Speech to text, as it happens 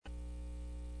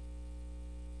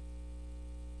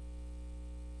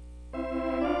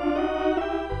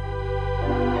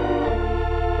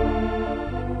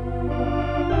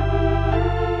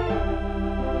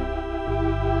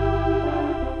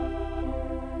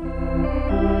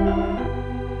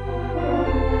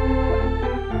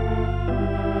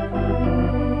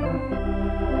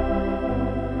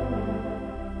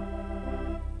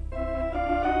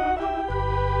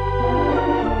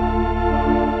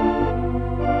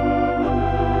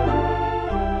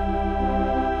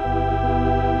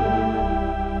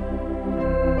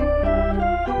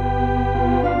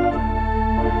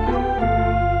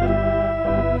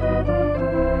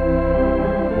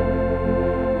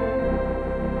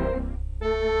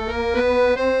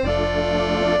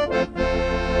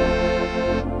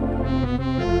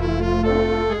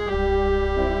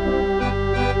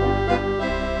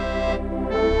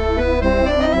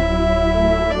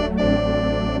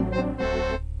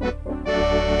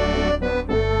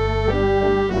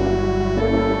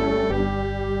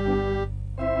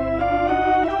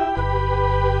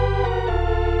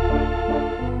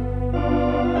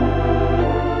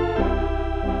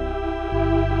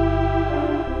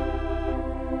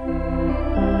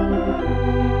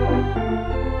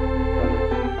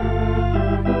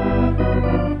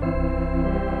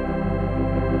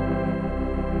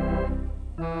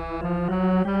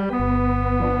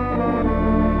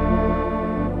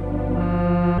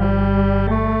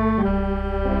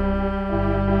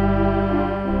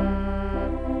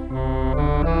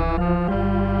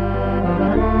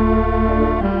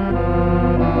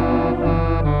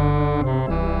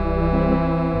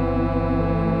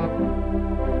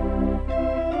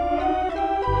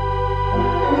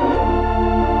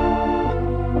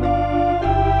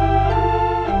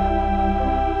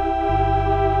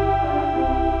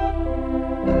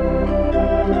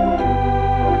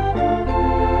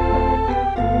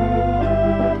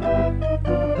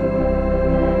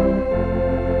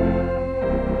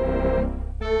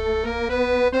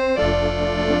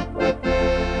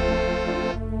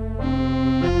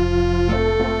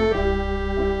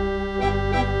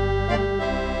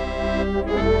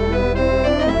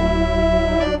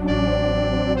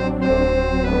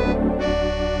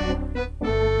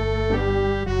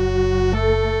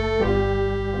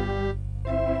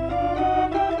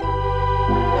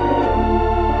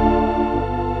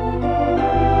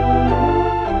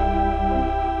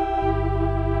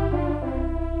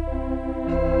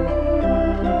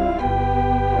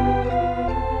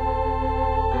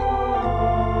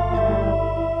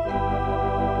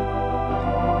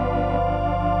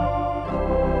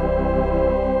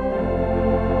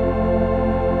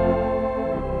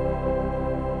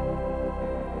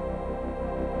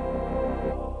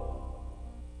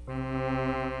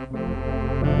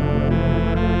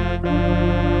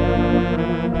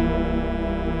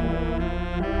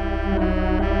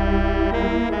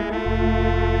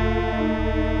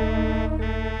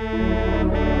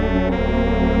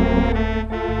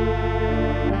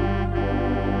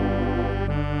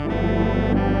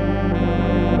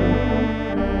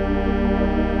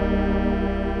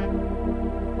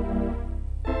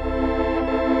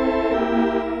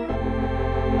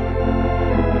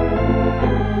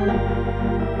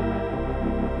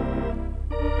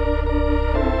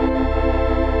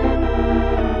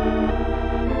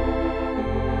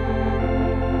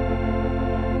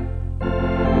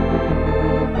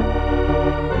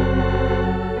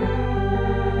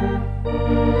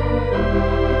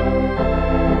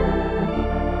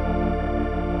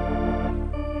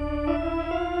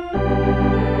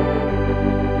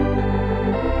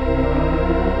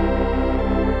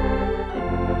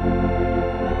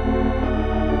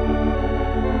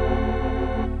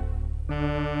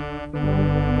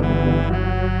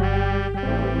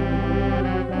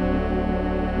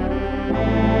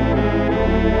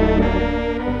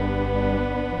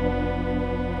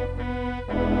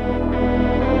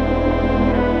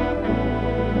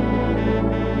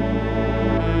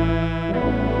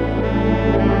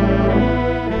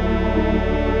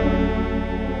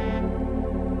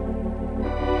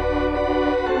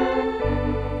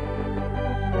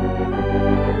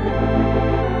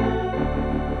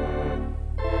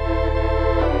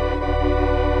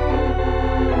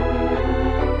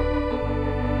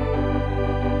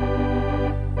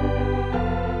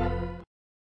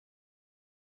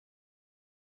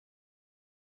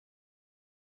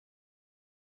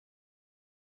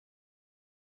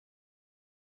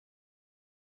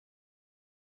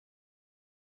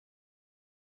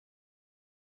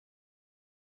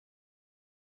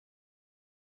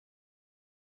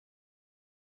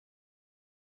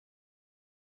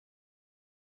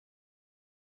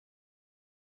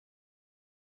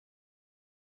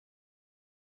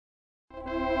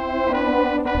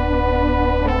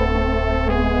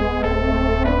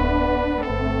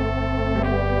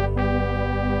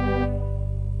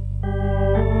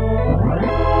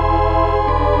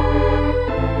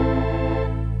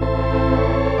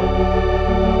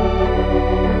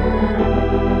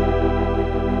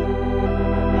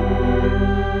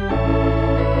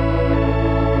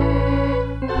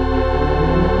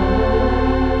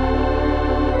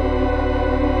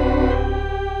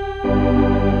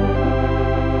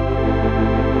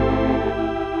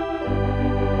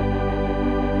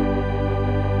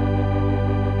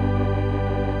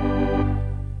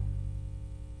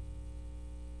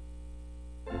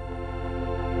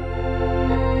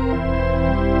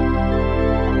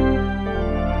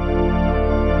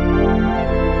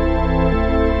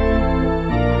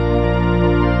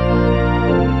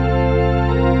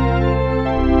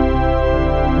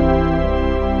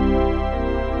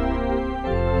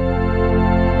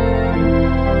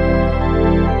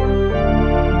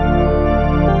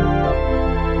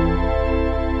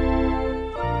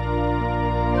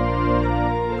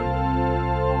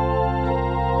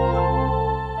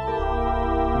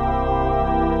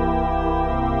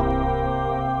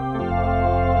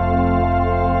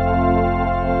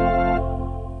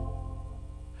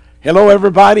Hello,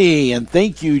 everybody, and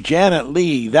thank you, Janet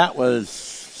Lee. That was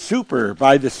super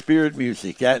by the Spirit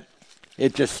music.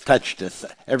 It just touched us.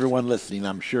 Everyone listening,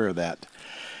 I'm sure of that.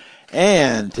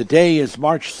 And today is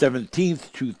March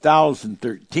 17th,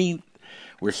 2013.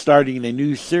 We're starting a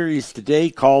new series today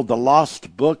called The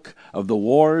Lost Book of the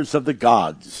Wars of the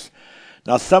Gods.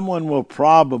 Now, someone will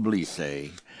probably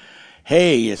say,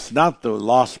 hey, it's not the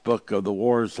Lost Book of the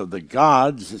Wars of the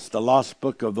Gods, it's the Lost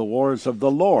Book of the Wars of the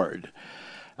Lord.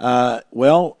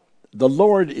 Well, the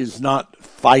Lord is not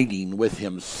fighting with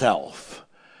himself.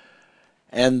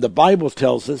 And the Bible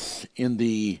tells us in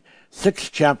the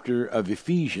 6th chapter of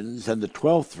Ephesians and the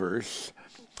 12th verse,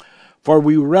 for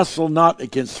we wrestle not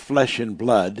against flesh and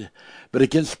blood, but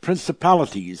against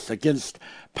principalities, against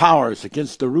powers,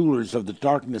 against the rulers of the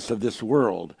darkness of this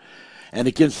world, and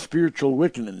against spiritual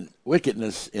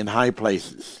wickedness in high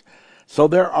places. So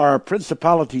there are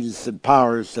principalities and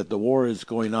powers that the war is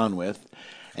going on with.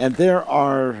 And there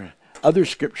are other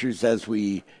scriptures as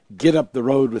we get up the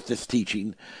road with this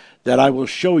teaching that I will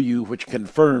show you, which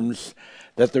confirms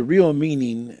that the real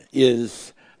meaning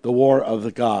is the war of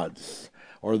the gods,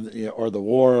 or the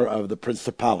war of the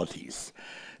principalities.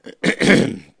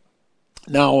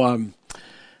 Now,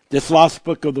 this Lost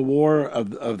Book of the War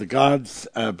of the Gods,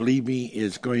 believe me,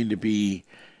 is going to be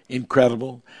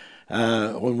incredible.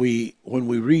 When we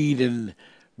read in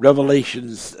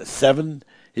Revelations 7,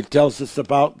 it tells us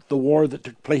about the war that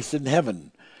took place in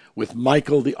heaven with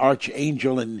Michael the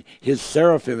archangel and his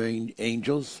seraphim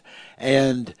angels,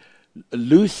 and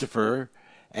Lucifer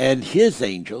and his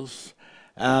angels.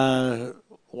 Wow.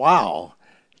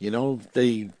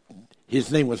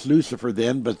 His name was Lucifer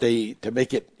then, but to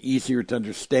make it easier to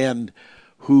understand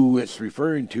who it's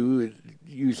referring to, it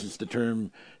uses the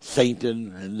term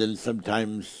Satan, and then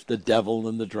sometimes the devil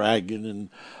and the dragon and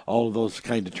all of those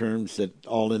kind of terms that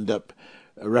all end up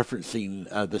referencing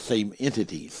the same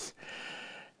entities.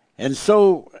 And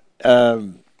so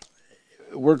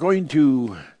we're going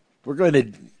to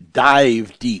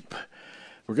dive deep.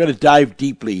 We're going to dive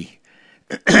deeply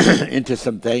into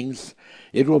some things.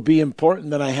 It will be important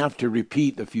that I have to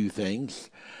repeat a few things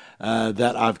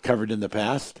that I've covered in the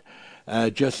past,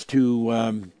 just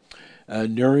to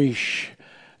nourish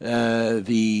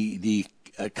the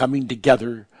coming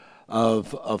together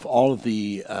of all of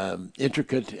the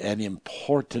intricate and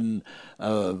important,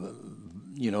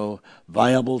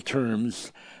 viable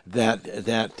terms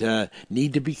that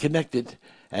need to be connected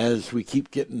as we keep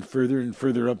getting further and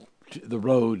further up the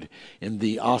road in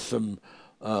the awesome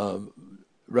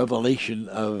revelation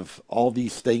of all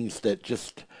these things that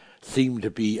just seem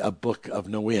to be a book of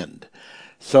no end.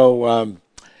 So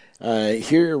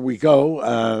here we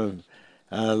go.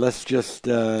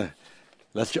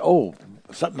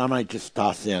 Something I might just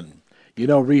toss in.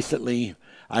 Recently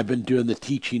I've been doing the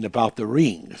teaching about the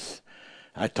rings.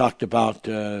 I talked about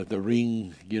the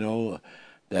ring,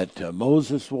 that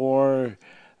Moses wore,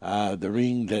 the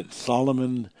ring that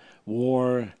Solomon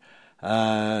wore,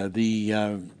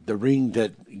 the ring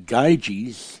that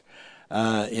Gyges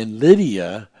in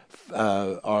Lydia,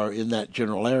 or in that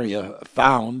general area,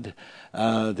 found.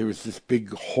 There was this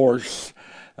big horse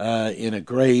in a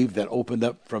grave that opened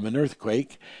up from an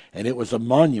earthquake, and it was a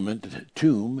monument, a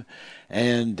tomb,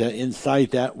 and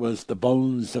inside that was the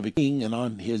bones of a king, and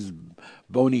on his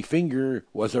bony finger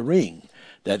was a ring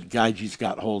that Gyges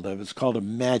got hold of. It's called a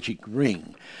magic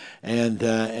ring, and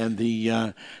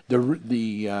the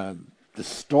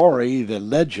story, the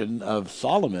legend of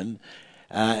Solomon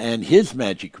and his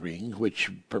magic ring, which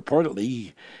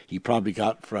purportedly he probably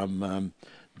got from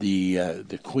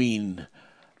the queen.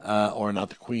 Or not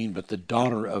the queen, but the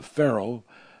daughter of Pharaoh,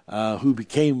 who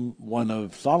became one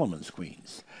of Solomon's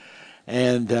queens.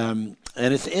 And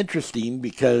it's interesting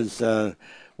because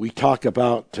we talk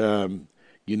about, the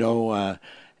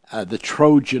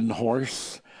Trojan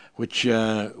horse, which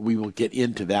we will get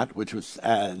into that, which was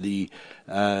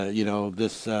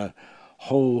this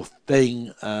whole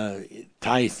thing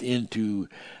ties into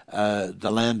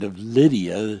the land of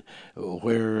Lydia,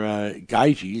 where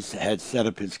Gyges had set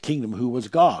up his kingdom, who was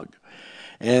Gog.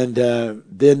 And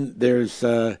then there's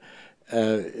so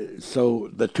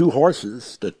the two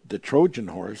horses, the Trojan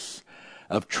horse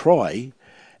of Troy,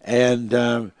 and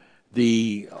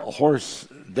the horse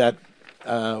that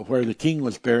where the king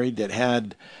was buried, that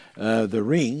had the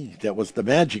ring, that was the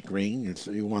magic ring, if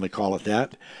you want to call it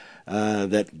that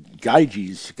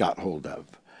Gyges got hold of.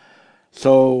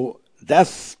 So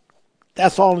that's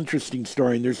all interesting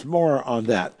story, and there's more on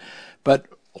that. But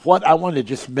what I want to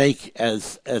just make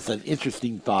as an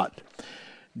interesting thought,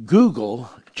 Google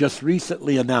just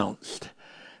recently announced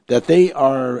that they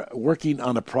are working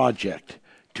on a project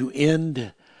to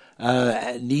end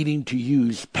needing to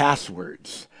use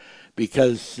passwords,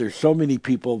 because there's so many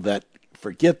people that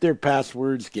forget their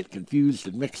passwords, get confused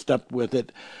and mixed up with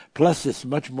it. Plus, it's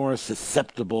much more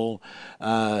susceptible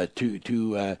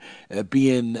to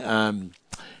being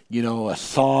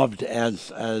solved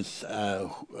as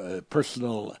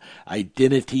personal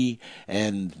identity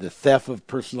and the theft of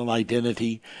personal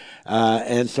identity.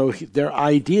 And so their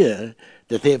idea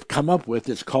that they have come up with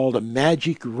is called a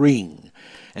magic ring.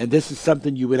 And this is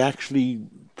something you would actually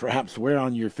perhaps wear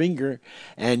on your finger,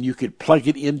 and you could plug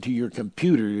it into your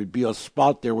computer. There'd be a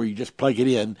spot there where you just plug it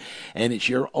in, and it's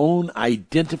your own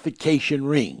identification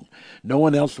ring. No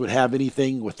one else would have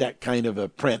anything with that kind of a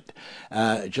print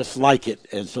just like it,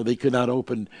 and so they could not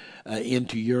open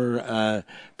into your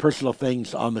personal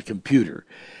things on the computer.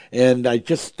 And I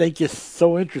just think it's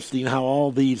so interesting how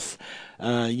all these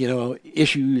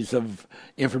issues of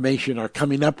information are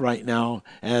coming up right now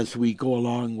as we go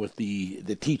along with the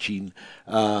teaching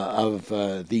of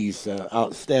these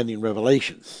outstanding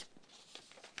revelations.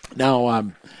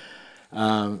 Now,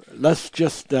 let's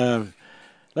just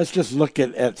look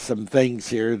at some things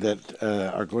here that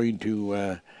are going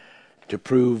to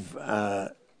prove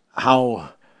how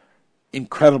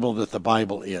incredible that the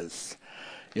Bible is.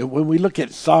 When we look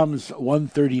at Psalms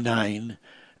 139,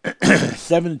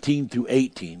 17 through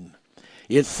 18,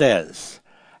 it says,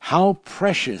 "How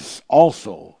precious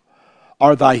also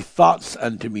are thy thoughts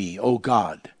unto me, O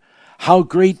God! How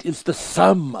great is the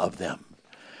sum of them!"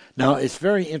 Now, it's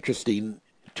very interesting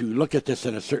to look at this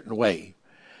in a certain way,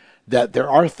 that there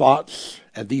are thoughts,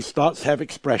 and these thoughts have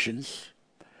expressions,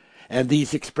 and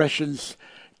these expressions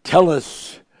tell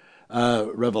us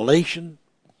revelation,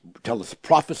 tell us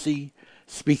prophecy,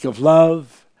 speak of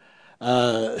love,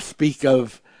 speak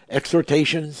of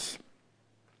exhortations,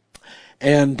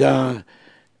 and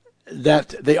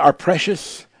that they are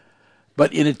precious.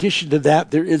 But in addition to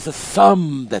that, there is a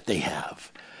sum that they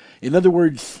have. In other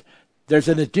words, there's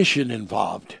an addition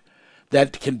involved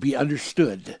that can be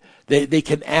understood. They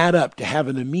can add up to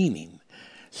having a meaning.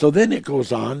 So then it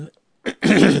goes on,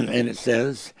 and it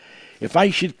says, "If I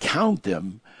should count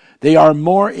them, they are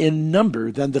more in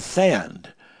number than the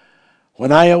sand.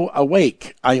 When I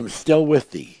awake, I am still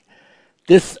with thee."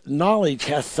 This knowledge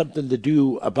has something to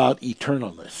do about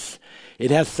eternalness.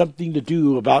 It has something to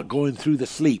do about going through the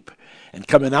sleep and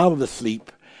coming out of the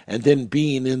sleep and then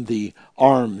being in the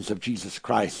arms of Jesus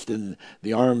Christ, in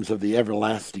the arms of the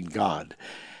everlasting God.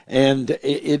 And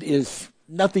it is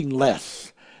nothing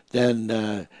less than,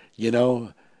 the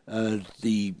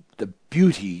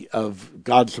beauty of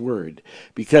God's Word.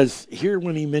 Because here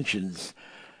when he mentions,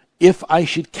 "if I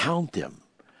should count them,"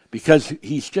 because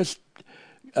he's just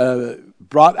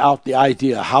brought out the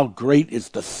idea how great is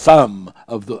the sum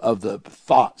of the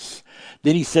thoughts.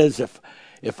 Then he says,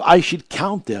 if I should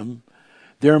count them,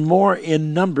 they're more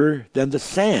in number than the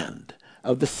sand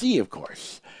of the sea, of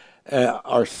course,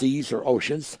 or seas or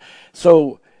oceans.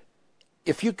 So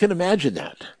if you can imagine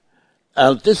that,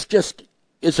 this just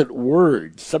isn't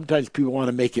words. Sometimes people want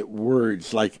to make it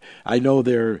words. Like I know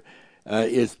there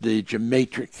is the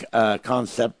geometric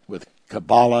concept with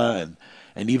Kabbalah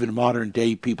and even modern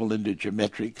day people into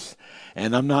geometrics.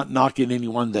 And I'm not knocking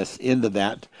anyone that's into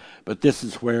that, but this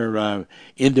is where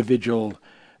individual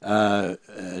words,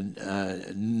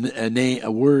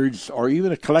 or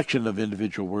even a collection of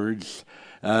individual words,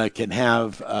 can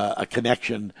have a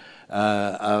connection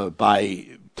by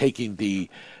taking the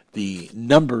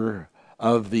number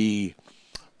of the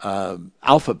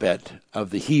alphabet of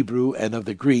the Hebrew and of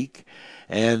the Greek,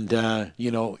 and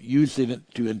using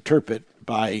it to interpret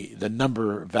by the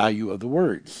number value of the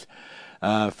words.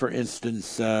 For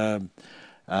instance, I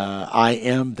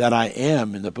am that I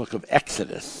am in the book of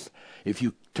Exodus. If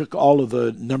you took all of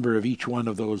the number of each one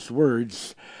of those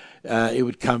words, it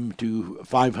would come to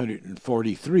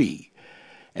 543.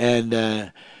 And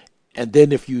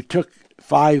then if you took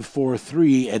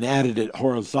 543 and added it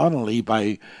horizontally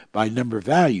by number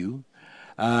value,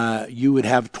 you would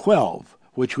have 12,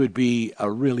 which would be a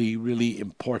really, really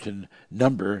important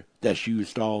number that's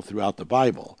used all throughout the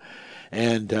Bible.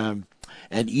 And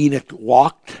Enoch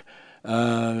walked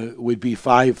would be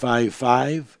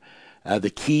 555. The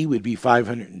key would be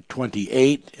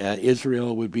 528.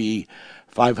 Israel would be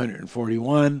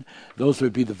 541. Those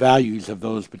would be the values of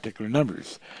those particular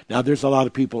numbers. Now, there's a lot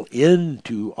of people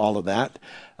into all of that.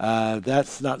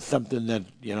 That's not something that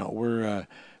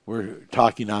we're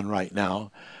talking on right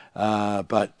now.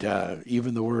 But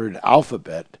even the word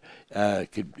alphabet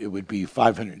it would be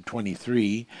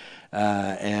 523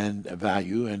 and a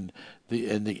value, and the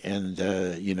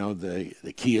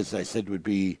key, as I said, would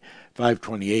be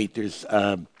 528. There's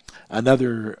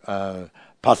another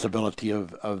possibility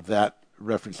of that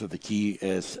reference of the key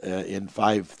as in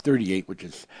 538, which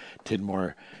is 10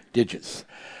 more digits.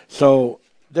 So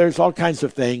there's all kinds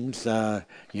of things, knowledge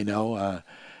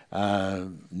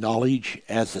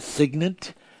as a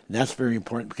signet, and that's very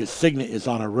important because signet is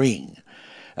on a ring.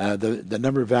 The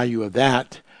number value of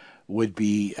that would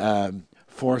be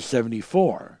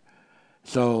 474.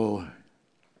 So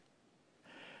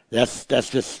that's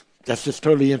just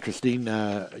totally interesting.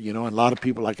 And a lot of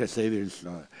people, like I say, there's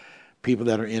people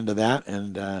that are into that,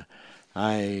 and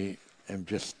I am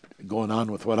just going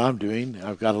on with what I'm doing.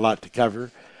 I've got a lot to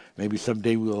cover. Maybe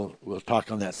someday we'll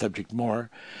talk on that subject more.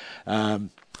 I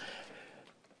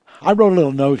wrote a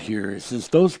little note here. It says,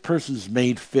 those persons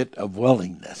made fit of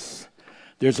willingness.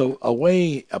 There's a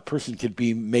way a person can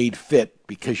be made fit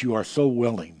because you are so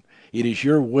willing. It is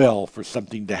your will for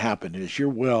something to happen. It is your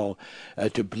will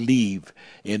to believe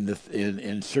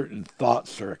in certain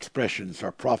thoughts or expressions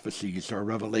or prophecies or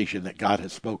revelation that God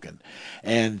has spoken,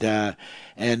 and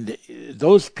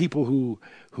those people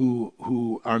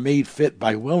who are made fit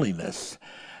by willingness,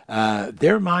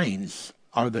 their minds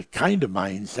are the kind of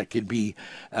minds that can be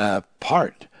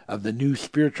part of the new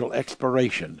spiritual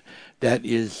exploration that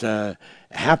is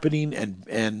happening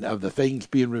and of the things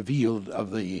being revealed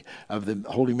of the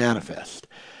Holy Manifest.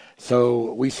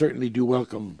 So we certainly do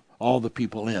welcome all the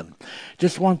people in.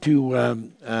 Just want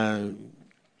to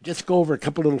just go over a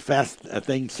couple little fast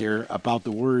things here about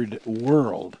the word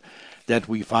world that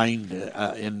we find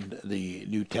in the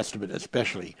New Testament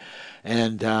especially.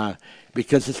 And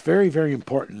because it's very, very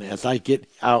important as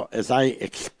I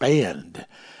expand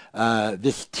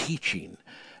this teaching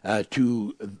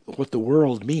to what the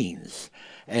world means,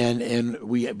 and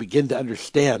we begin to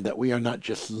understand that we are not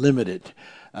just limited,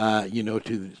 to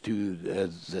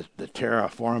the terra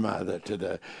firma, to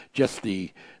the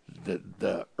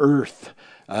earth,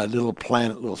 little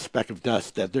planet, little speck of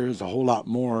dust. That there is a whole lot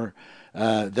more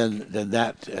than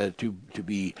that to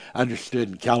be understood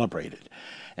and calibrated,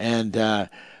 and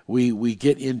we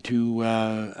get into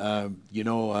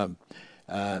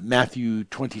Matthew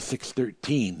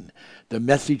 26:13. The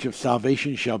message of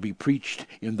salvation shall be preached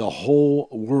in the whole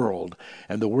world.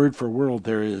 And the word for world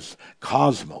there is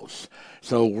cosmos.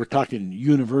 So we're talking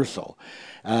universal.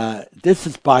 This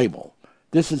is Bible.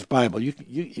 This is Bible.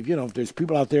 If there's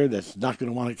people out there that's not going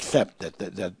to want to accept that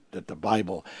the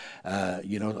Bible,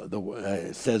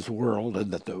 says world,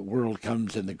 and that the world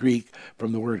comes in the Greek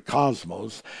from the word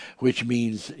cosmos, which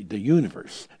means the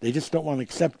universe. They just don't want to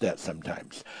accept that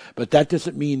sometimes. But that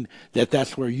doesn't mean that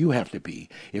that's where you have to be.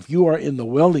 If you are in the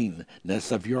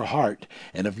willingness of your heart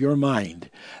and of your mind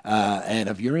and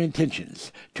of your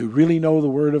intentions to really know the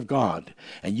Word of God,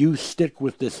 and you stick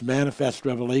with this manifest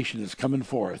revelation that's coming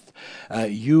forth,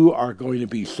 you are going to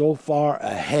be so far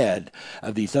ahead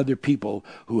of these other people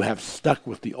who have stuck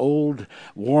with the old,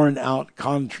 worn-out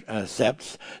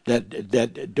concepts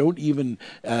that don't even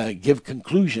give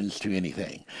conclusions to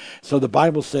anything. So the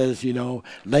Bible says,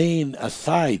 laying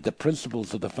aside the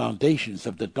principles of the foundations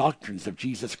of the doctrines of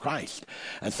Jesus Christ.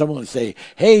 And someone would say,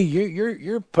 "Hey,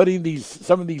 you're putting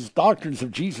some of these doctrines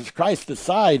of Jesus Christ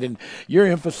aside, and you're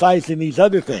emphasizing these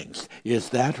other things." Is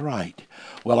that right?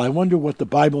 Well, I wonder what the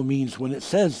Bible means when it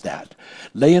says that.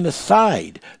 Laying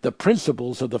aside the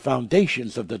principles of the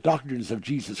foundations of the doctrines of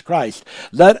Jesus Christ,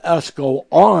 let us go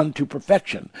on to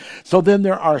perfection. So then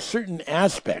there are certain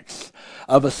aspects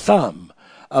of a sum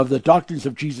of the doctrines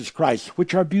of Jesus Christ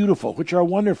which are beautiful, which are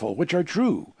wonderful, which are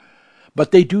true.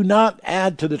 But they do not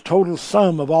add to the total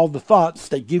sum of all the thoughts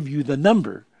that give you the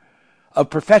number of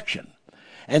perfection.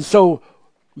 And so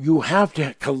you have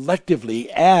to collectively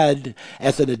add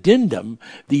as an addendum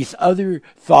these other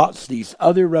thoughts, these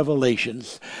other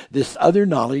revelations, this other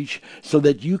knowledge, so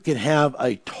that you can have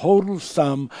a total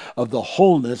sum of the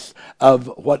wholeness of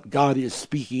what God is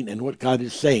speaking and what God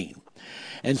is saying.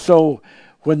 And so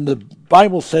when the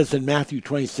Bible says in Matthew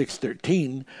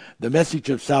 26:13, the message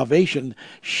of salvation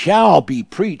shall be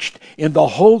preached in the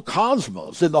whole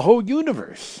cosmos, in the whole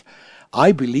universe,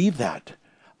 I believe that.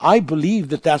 I believe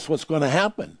that that's what's going to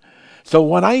happen. So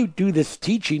when I do this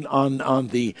teaching on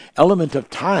the element of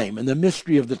time and the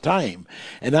mystery of the time,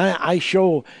 and I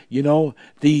show,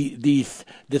 this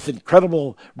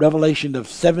incredible revelation of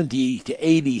 70 to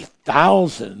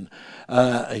 80,000,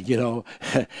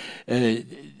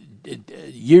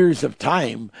 years of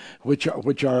time, which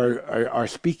are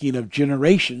speaking of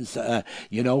generations,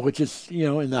 which is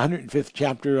in the 105th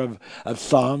chapter of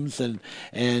Psalms,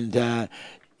 and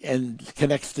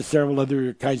connects to several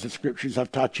other kinds of scriptures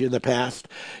I've taught you in the past.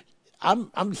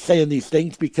 I'm saying these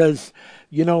things because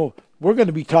we're going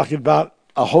to be talking about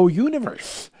a whole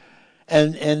universe.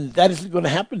 And that isn't going to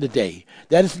happen today.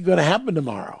 That isn't going to happen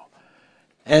tomorrow.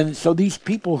 And so these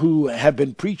people who have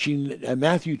been preaching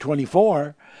Matthew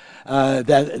 24,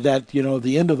 that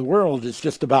the end of the world is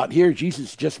just about here,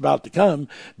 Jesus is just about to come,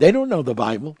 they don't know the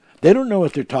Bible. They don't know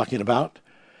what they're talking about.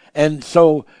 And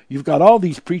so you've got all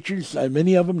these preachers,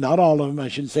 many of them, not all of them, I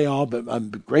shouldn't say all, but a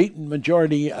great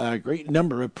majority, a great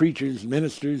number of preachers,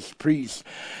 ministers, priests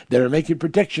that are making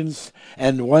predictions,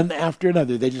 and one after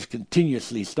another, they just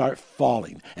continuously start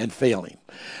falling and failing.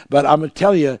 But I'm going to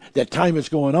tell you that time is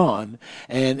going on,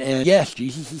 and yes,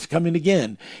 Jesus is coming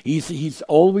again. He's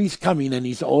always coming, and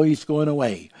he's always going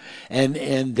away. And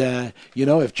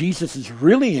if Jesus is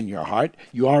really in your heart,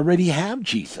 you already have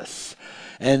Jesus.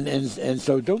 And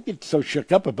so don't get so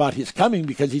shook up about his coming,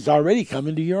 because he's already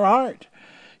coming to your heart,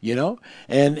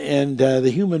 and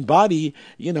the human body,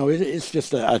 it's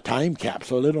just a time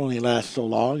capsule. It only lasts so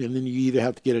long, and then you either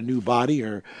have to get a new body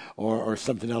or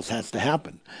something else has to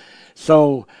happen.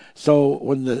 So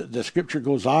when the scripture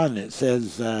goes on, it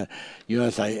says,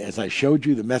 as I showed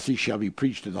you, the message shall be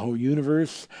preached to the whole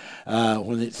universe.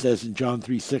 When it says in John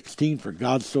 3:16, for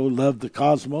God so loved the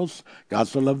cosmos, God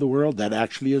so loved the world, that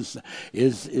actually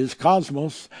is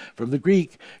cosmos from the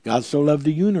Greek. God so loved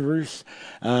the universe,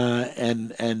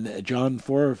 and John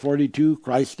 4:42,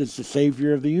 Christ is the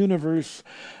Savior of the universe.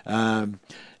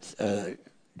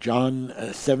 John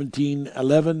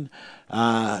 17:11.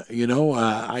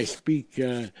 I speak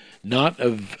not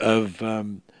of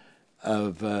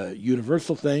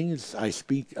universal things. I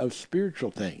speak of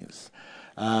spiritual things.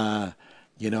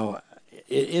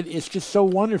 It's just so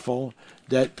wonderful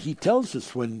that he tells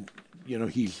us when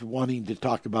he's wanting to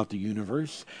talk about the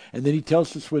universe, and then he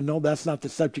tells us when, no, that's not the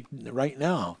subject right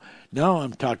now. Now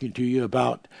I'm talking to you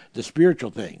about the spiritual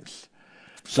things.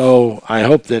 So I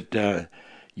hope that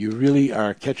you really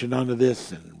are catching on to this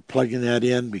and plugging that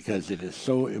in, because it is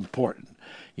so important,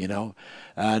 Now,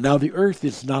 the earth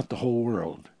is not the whole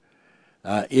world.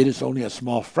 It is only a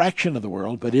small fraction of the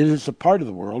world, but it is a part of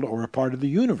the world, or a part of the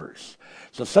universe.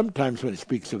 So sometimes when it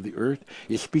speaks of the earth,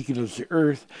 it's speaking of the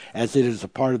earth as it is a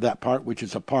part of that part, which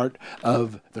is a part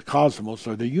of the cosmos,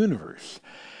 or the universe.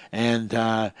 And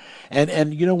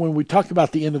when we talk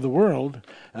about the end of the world,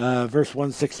 verse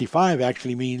 165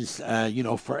 actually means,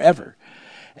 forever.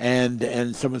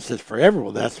 And someone says forever,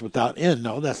 well, that's without end.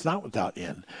 No, that's not without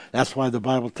end. That's why the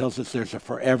Bible tells us there's a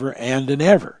forever and an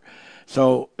ever.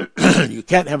 So you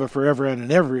can't have a forever and an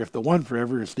ever if the one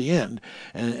forever is the end.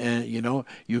 And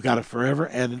you got a forever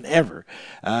and an ever,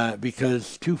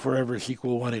 because two forevers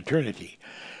equal one eternity.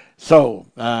 So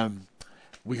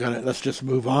let's just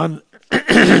move on.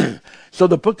 So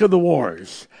the book of the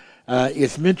wars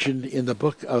is mentioned in the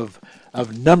book of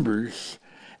Numbers.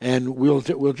 And we'll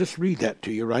just read that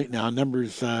to you right now,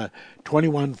 Numbers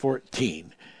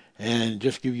 21:14, and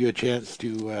just give you a chance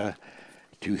to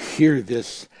hear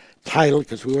this title,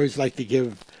 because we always like to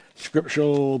give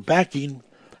scriptural backing,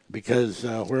 because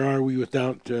where are we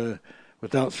without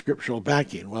scriptural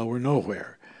backing? Well, we're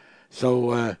nowhere.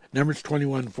 So Numbers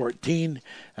 21:14,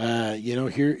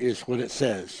 here is what it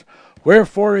says: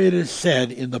 Wherefore it is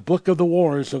said in the book of the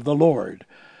wars of the Lord,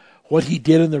 what he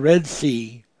did in the Red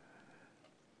Sea,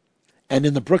 and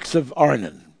in the brooks of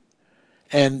Arnon.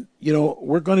 And,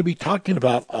 we're going to be talking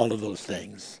about all of those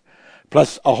things,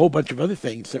 plus a whole bunch of other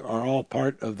things that are all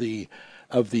part of the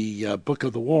book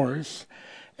of the wars.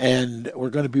 And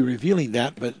we're going to be revealing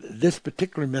that, but this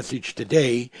particular message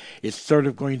today is sort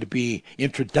of going to be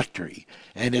introductory,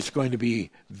 and it's going to be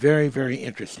very, very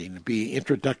interesting. It'll be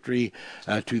introductory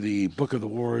to the book of the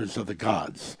wars of the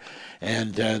gods.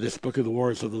 And this book of the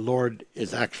wars of the Lord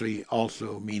is actually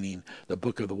also meaning the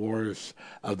book of the wars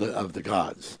of the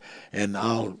gods. And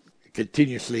I'll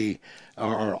continuously,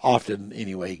 or often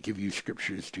anyway, give you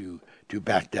scriptures to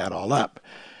back that all up.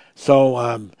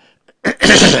 So,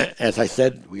 as I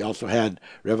said, we also had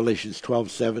Revelations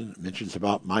 12:7, mentions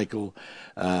about Michael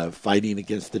fighting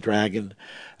against the dragon.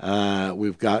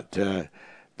 We've got the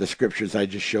scriptures I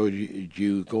just showed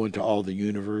you go into all the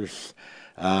universe.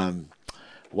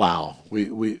 Wow,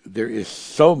 there is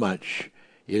so much.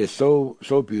 It is so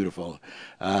beautiful.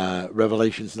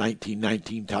 Revelations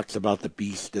 19:19 talks about the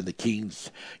beast and the kings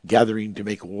gathering to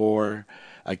make war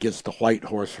against the white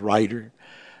horse rider.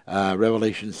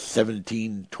 Revelation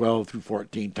 17:12 through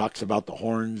 14 talks about the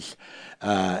horns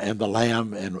and the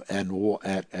lamb and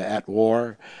at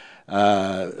war.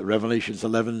 Revelations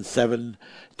 11:7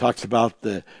 talks about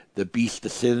the beast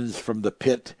descends from the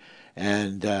pit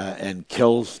and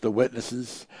kills the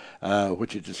witnesses,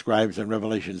 which it describes in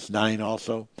Revelations 9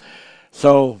 also.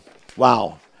 So,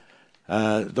 wow,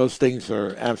 those things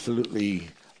are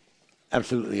absolutely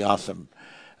awesome.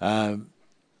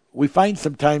 we find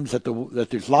sometimes that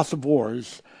there's lots of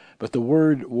wars, but the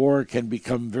word war can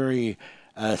become very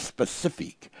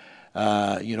specific.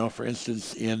 For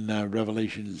instance, in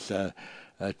Revelations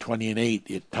 20 and 8,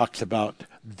 it talks about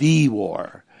the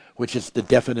war, which is the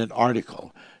definite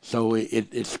article. So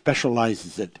it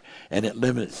specializes it and it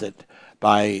limits it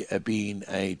by being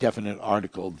a definite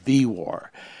article, the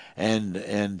war.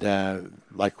 And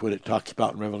like what it talks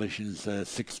about in Revelations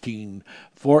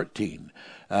 16:14,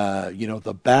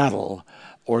 the battle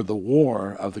or the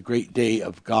war of the great day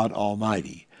of God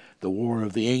Almighty, the war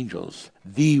of the angels,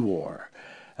 the war.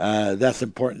 That's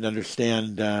important to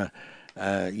understand.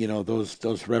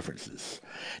 Those references.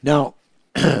 Now,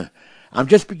 I'm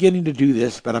just beginning to do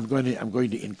this, but I'm going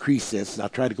to increase this. I'll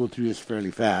try to go through this fairly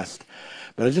fast.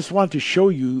 But I just want to show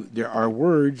you there are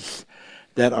words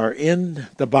that are in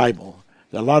the Bible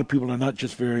that a lot of people are not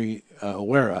just very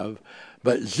aware of.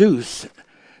 But Zeus,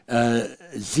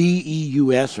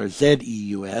 Z-E-U-S or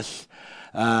Z-E-U-S,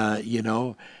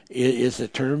 is a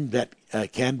term that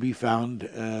can be found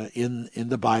in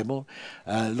the Bible.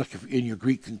 Look in your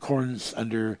Greek concordance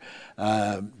under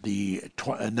the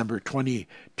number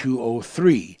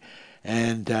 2203,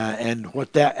 and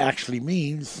what that actually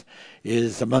means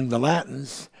is among the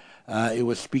Latins, it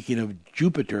was speaking of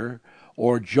Jupiter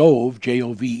or Jove,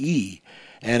 J-O-V-E.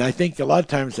 And I think a lot of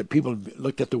times that people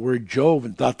looked at the word Jove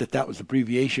and thought that was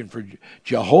abbreviation for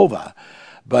Jehovah.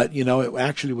 But, it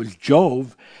actually was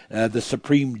Jove, the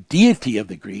supreme deity of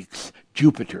the Greeks,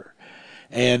 Jupiter.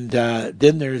 And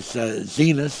then there's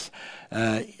Zenos,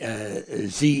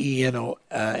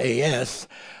 Z-E-N-O-A-S,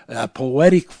 a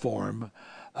poetic form,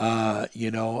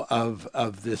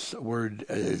 of this word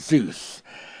Zeus.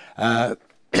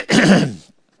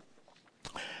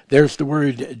 There's the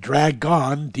word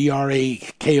dragon,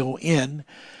 D-R-A-K-O-N,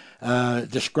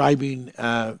 describing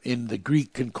in the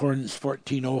Greek concordance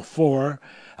 1404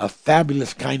 a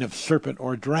fabulous kind of serpent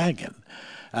or dragon.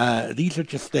 These are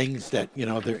just things that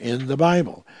they're in the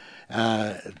Bible.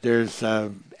 There's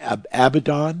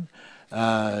Abaddon,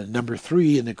 number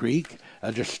 3 in the Greek,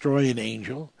 a destroying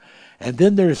angel, and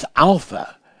then there's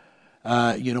Alpha.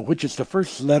 Which is the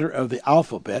first letter of the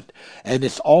alphabet, and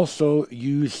it's also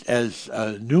used as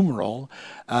a numeral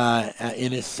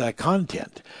in its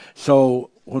content. So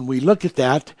when we look at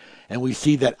that and we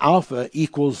see that alpha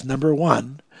equals number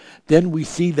 1, then we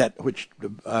see that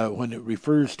when it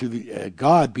refers to the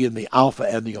God being the alpha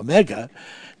and the omega,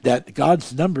 that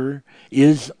God's number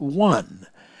is 1,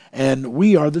 and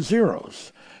we are the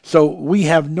zeros. So we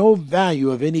have no value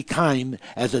of any kind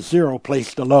as a zero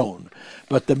placed alone.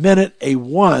 But the minute a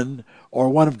 1 or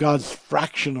one of God's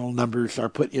fractional numbers are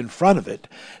put in front of it,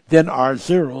 then our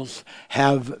zeros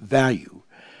have value.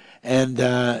 And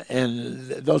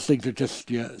those things are just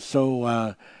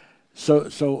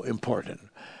so important.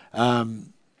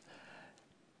 Then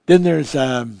there's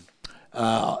so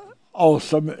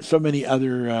many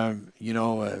other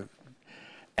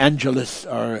Angelus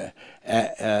or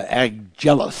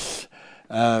Angelus,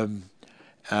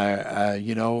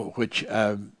 which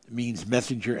means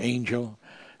messenger angel.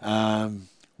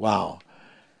 Wow.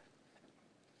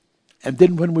 And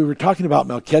then when we were talking about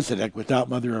Melchizedek without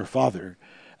mother or father,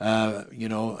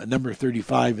 number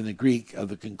 35 in the Greek of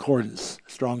the concordance,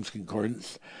 Strong's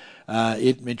concordance,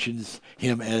 it mentions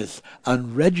him as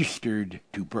unregistered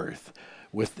to birth.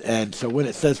 And so when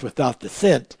it says without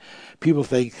descent, people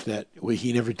think that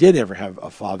he never did ever have a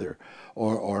father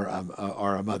or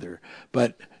a mother.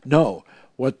 But no,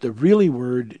 what the really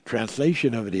word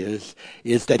translation of it is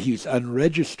that he's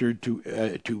unregistered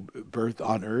to birth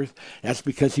on earth. That's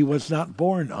because he was not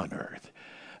born on earth.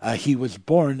 He was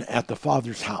born at the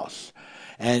Father's house,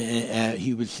 and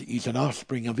he's an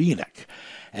offspring of Enoch.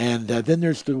 And then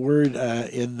there's the word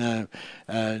in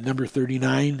number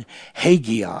 39,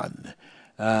 Hagion.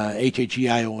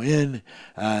 H-A-G-I-O-N,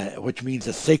 which means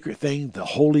a sacred thing, the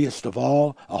holiest of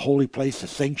all, a holy place, a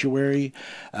sanctuary.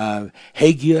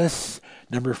 Hagios,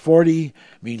 number 40,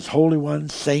 means holy one,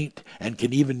 saint, and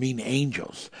can even mean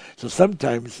angels. So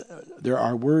sometimes there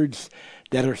are words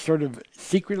that are sort of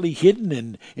secretly hidden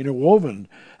and interwoven.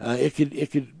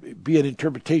 It could be an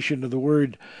interpretation of the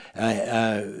word,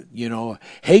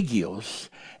 hagios,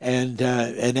 and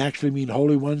actually mean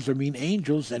holy ones or mean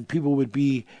angels, and people would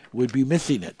be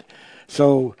missing it.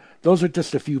 So those are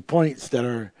just a few points that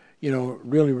are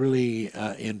really, really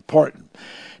important.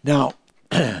 Now,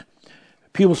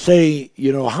 people say,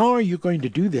 how are you going to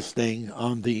do this thing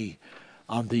on the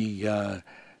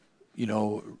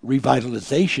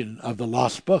revitalization of the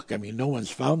lost book. I mean, no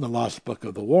one's found the lost book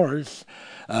of the wars,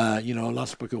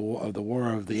 lost book of the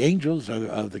war of the angels, or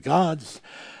of the gods.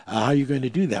 How are you going to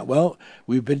do that? Well,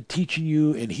 we've been teaching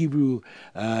you in Hebrew,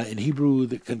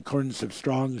 the Concordance of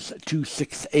Strong's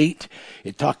 268.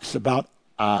 It talks about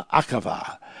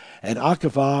akava. And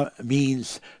akava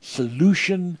means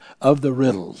solution of the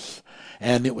riddles.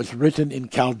 And it was written in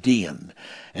Chaldean.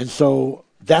 And so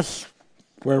that's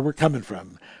where we're coming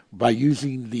from, by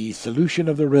using the solution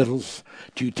of the riddles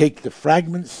to take the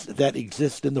fragments that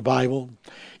exist in the Bible,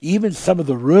 even some of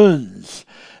the runes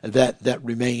that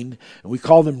remain. And we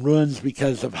call them runes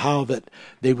because of how that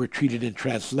they were treated in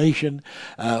translation.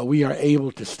 We are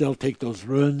able to still take those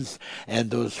runes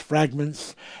and those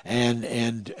fragments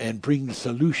and bring the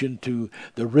solution to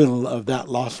the riddle of that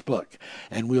lost book.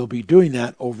 And we'll be doing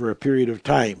that over a period of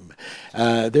time.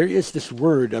 There is this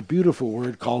word, a beautiful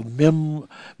word called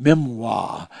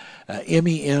memwah.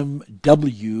 M-E-M-W-A-H,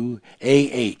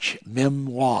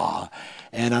 memwah.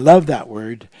 And I love that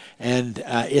word. And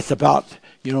it's about,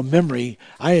 memory.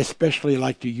 I especially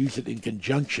like to use it in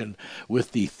conjunction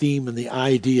with the theme and the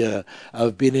idea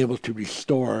of being able to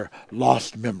restore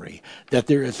lost memory. That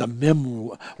there is a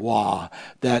memwah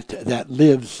that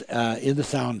lives in the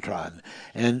Soundtron.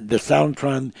 And the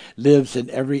Soundtron lives in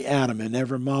every atom, in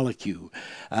every molecule,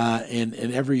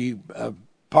 in every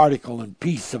particle and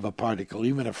piece of a particle,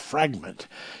 even a fragment,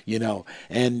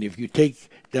 And if you take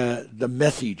the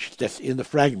message that's in the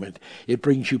fragment, it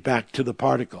brings you back to the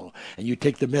particle. And you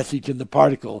take the message in the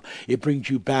particle, it brings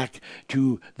you back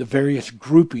to the various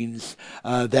groupings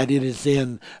that it is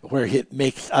in, where it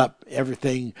makes up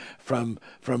everything from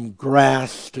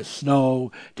grass to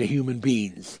snow to human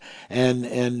beings. And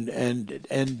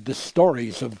the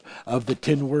stories of the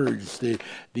 10 words,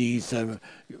 these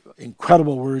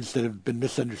incredible words that have been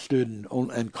misunderstood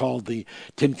and called the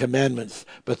 10 Commandments,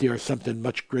 but they are something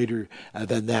much greater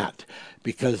than that,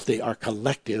 because they are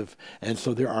collective, and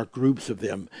so there are groups of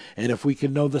them. And if we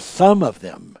can know the sum of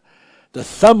them,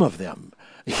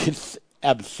 it's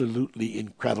absolutely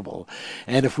incredible.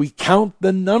 And if we count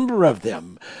the number of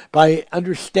them by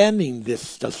understanding the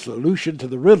solution to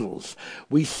the riddles,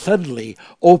 we suddenly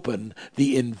open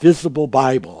the invisible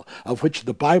Bible, of which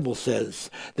the Bible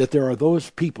says that there are those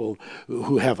people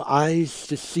who have eyes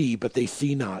to see, but they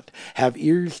see not, have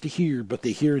ears to hear, but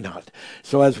they hear not.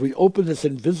 So as we open this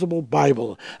invisible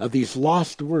Bible of these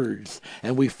lost words,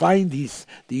 and we find these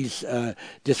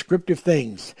descriptive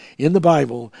things in the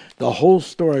Bible, the whole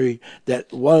story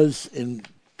that was in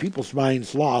people's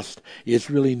minds lost is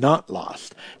really not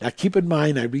lost. Now keep in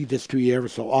mind, I read this to you ever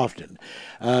so often.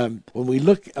 When we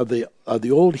look at the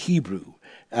old Hebrew,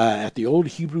 at the old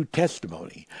Hebrew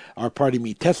Testament,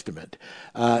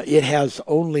 it has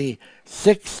only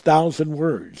 6,000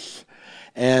 words,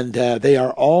 and they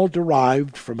are all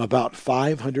derived from about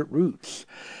 500 roots.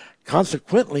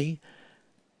 Consequently,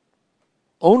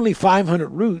 only 500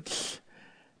 roots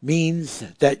means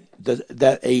that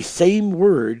a same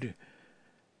word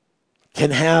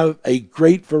can have a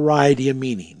great variety of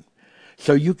meaning.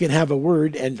 So you can have a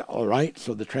word, and all right,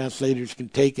 so the translators can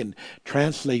take and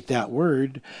translate that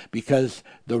word, because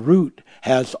the root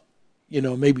has,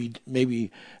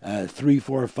 maybe 3,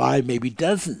 4, 5, maybe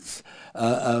dozens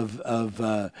of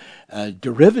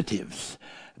derivatives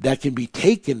that can be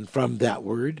taken from that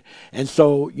word. And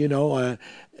so, you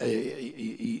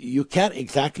can't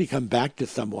exactly come back to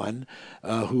someone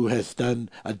who has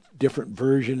done a different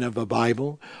version of a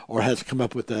Bible, or has come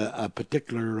up with a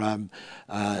particular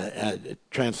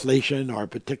translation or a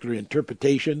particular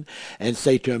interpretation, and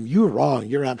say to him, "You're wrong.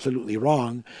 You're absolutely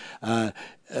wrong."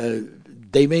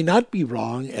 They may not be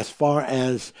wrong as far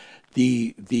as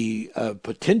the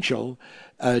potential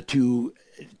to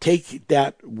take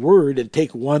that word and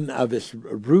take one of its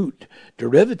root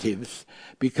derivatives,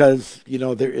 because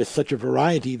there is such a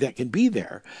variety that can be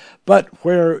there. But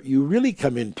where you really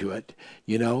come into it,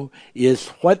 is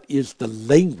what is the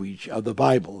language of the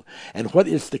Bible, and what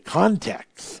is the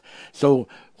context. So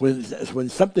when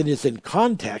something is in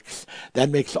context,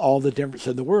 that makes all the difference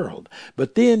in the world.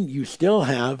 But then you still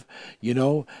have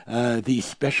these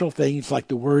special things like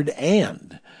the word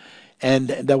 "and." And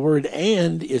the word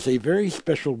 "and" is a very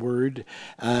special word,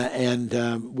 and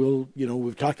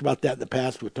we've talked about that in the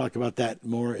past. We'll talk about that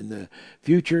more in the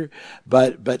future.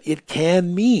 But it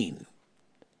can mean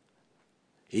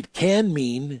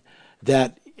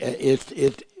that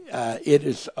it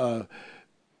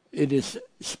is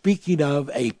speaking of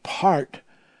a part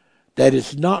that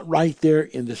is not right there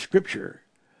in the Scripture,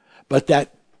 but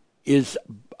that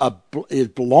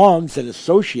it belongs and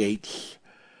associates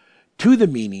to the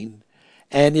meaning,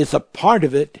 and is a part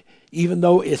of it even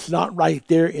though it's not right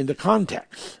there in the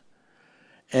context.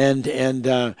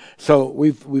 And so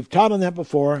we've taught on that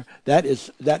before. That is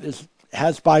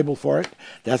has Bible for it.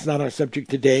 That's not our subject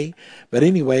today. But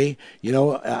anyway,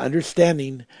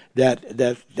 understanding that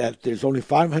there's only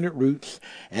 500 roots,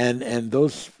 and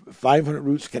those 500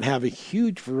 roots can have a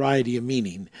huge variety of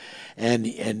meaning,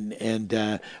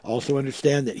 and also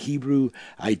understand that Hebrew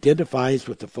identifies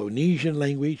with the Phoenician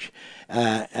language,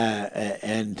 and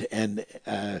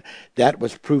that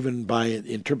was proven by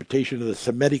interpretation of the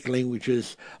Semitic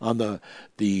languages on the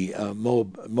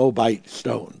Moabite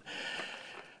stone.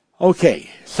 Okay,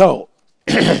 so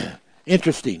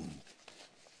interesting.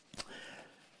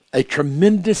 A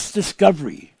tremendous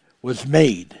discovery was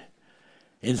made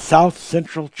in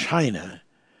south-central China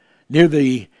near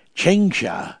the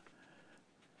Changsha,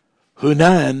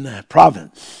 Hunan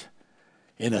province,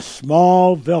 in a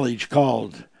small village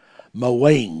called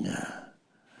Mawang.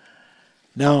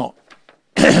 Now,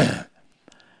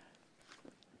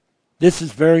 this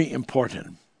is very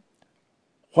important.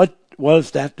 What was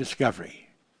that discovery?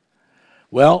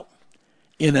 Well,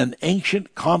 in an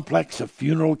ancient complex of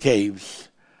funeral caves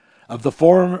of the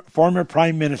former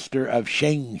Prime Minister of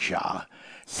Changsha,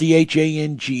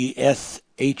 Changsha,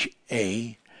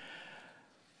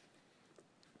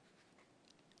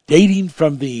 dating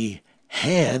from the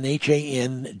Han,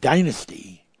 Han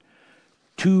dynasty,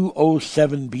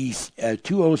 207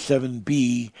 BCE,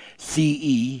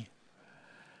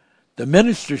 the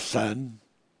minister's son,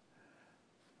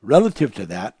 relative to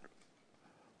that,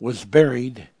 was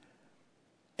buried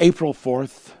April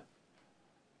 4th,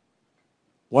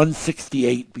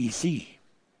 168 BC.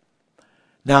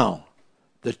 Now,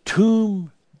 the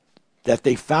tomb that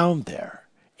they found there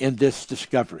in this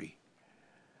discovery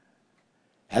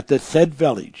at the said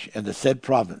village and the said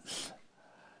province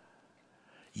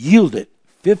yielded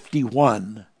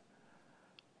 51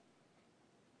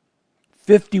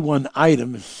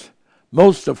 items,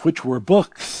 most of which were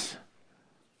books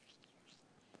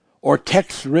or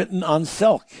texts written on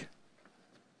silk,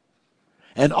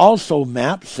 and also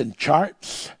maps and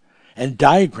charts and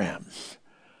diagrams.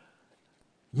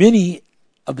 Many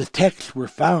of the texts were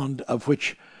found of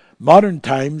which modern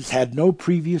times had no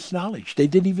previous knowledge. They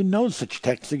didn't even know such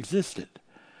texts existed.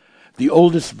 The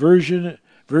oldest version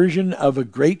of a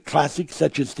great classic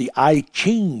such as the I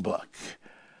Ching book,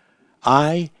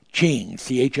 I Ching,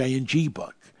 Ching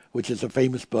book, which is a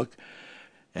famous book,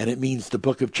 and it means the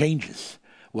Book of Changes,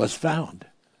 was found.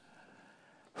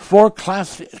 4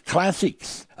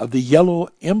 classics of the Yellow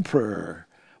Emperor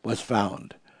was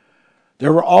found.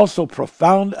 There were also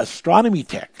profound astronomy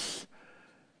texts,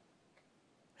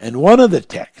 and one of the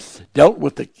texts dealt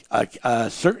with a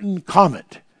certain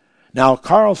comet. Now,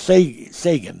 Carl Sagan,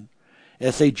 Sagan,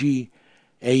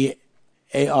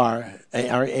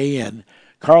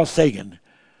 Carl Sagan,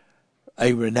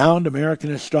 a renowned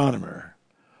American astronomer,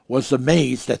 was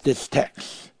amazed at this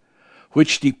text,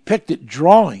 which depicted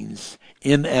drawings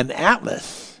in an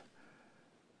atlas.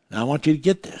 Now I want you to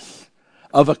get this,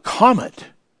 of a comet,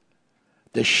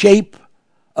 the shape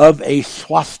of a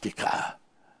swastika.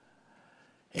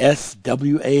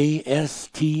 Swastika.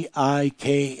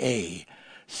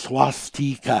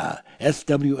 Swastika.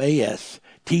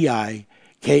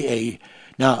 Swastika.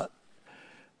 Now,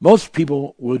 most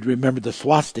people would remember the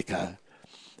swastika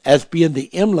as being the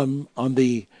emblem on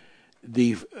the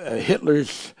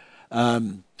Hitler's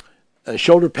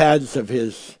shoulder pads of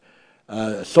his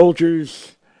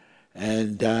soldiers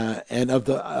and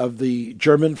of the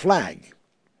German flag.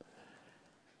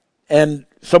 And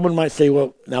someone might say,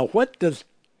 well, now what does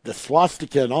the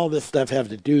swastika and all this stuff have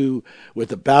to do with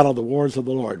the battle, the wars of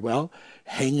the Lord? Well,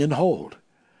 hang and hold.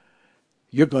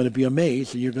 You're going to be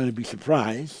amazed and you're going to be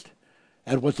surprised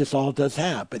at what this all does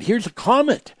have. But here's a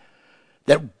comet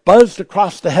that buzzed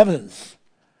across the heavens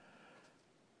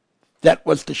that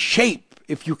was the shape,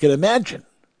 if you can imagine,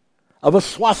 of a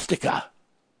swastika.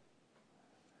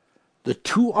 The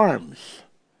 2 arms.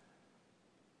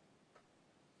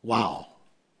 Wow.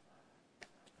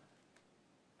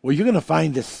 Well, you're going to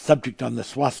find this subject on the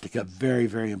swastika very,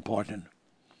 very important.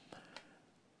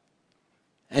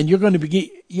 And you're going to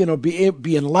be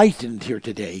enlightened here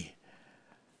today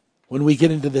when we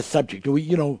get into this subject.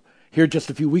 Here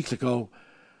just a few weeks ago,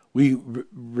 we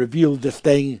revealed this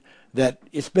thing that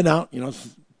it's been out,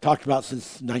 talked about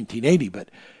since 1980, but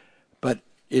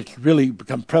it's really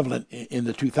become prevalent in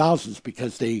the 2000s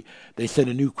because they sent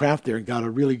a new craft there and got a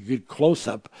really good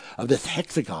close-up of this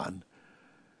hexagon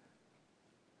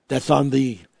that's on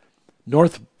the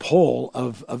North Pole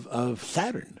of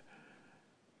Saturn.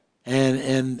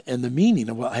 And the meaning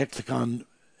of what hexagon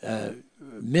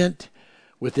meant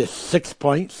with this 6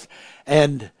 points.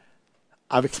 And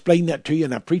I've explained that to you,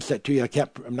 and I preached that to you.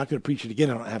 I'm not going to preach it again.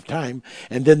 I don't have time.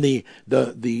 And then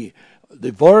the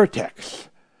vortex,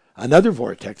 another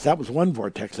vortex. That was one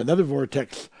vortex. Another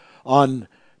vortex on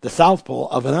the South Pole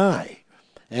of an eye.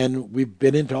 And we've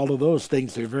been into all of those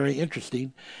things. They're very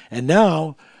interesting. And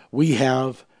now we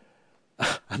have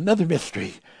another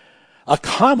mystery, a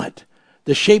comet,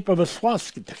 the shape of a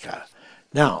swastika.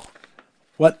 Now,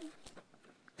 what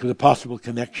could a possible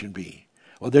connection be?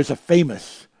 Well, there's a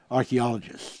famous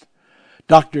archaeologist,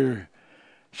 Dr.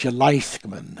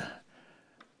 Schleisman.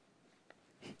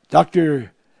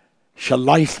 Dr.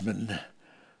 Schleisman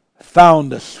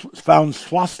found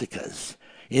swastikas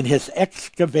in his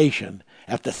excavation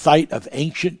at the site of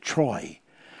ancient Troy.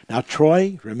 Now,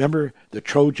 Troy, remember the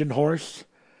Trojan horse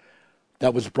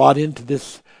that was brought into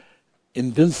this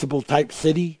invincible type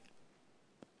city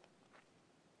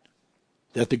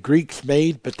that the Greeks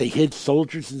made, but they hid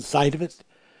soldiers inside of it.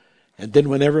 And then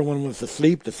when everyone was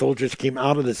asleep, the soldiers came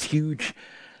out of this huge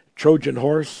Trojan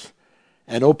horse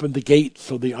and opened the gate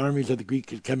so the armies of the Greeks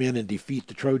could come in and defeat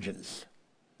the Trojans.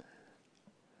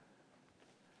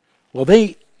 Well,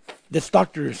 this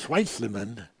Dr.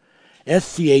 Schleisman,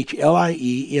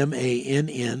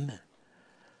 Schleimann,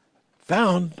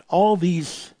 found all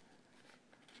these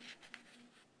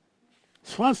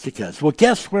swastikas. Well,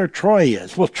 guess where Troy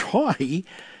is? Well, Troy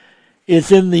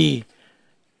is in the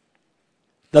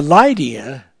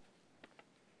Lydia.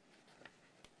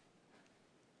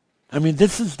 I mean,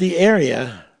 this is the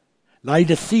area,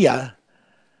 Laodicea,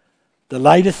 the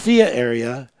Laodicea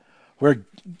area, where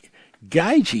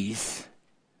Gyges,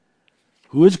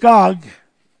 who is Gog,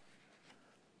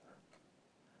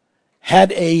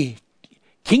 had a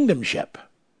kingdomship.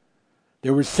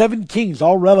 There were 7 kings,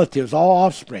 all relatives, all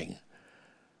offspring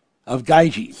of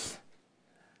Gyges.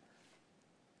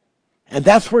 And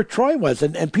that's where Troy was.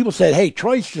 And people said, hey,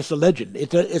 Troy's just a legend.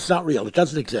 It's not real. It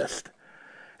doesn't exist.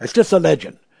 It's just a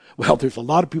legend. Well, there's a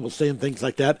lot of people saying things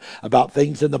like that about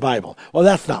things in the Bible. Well,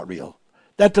 that's not real.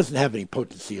 That doesn't have any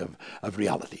potency of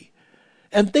reality.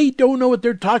 And they don't know what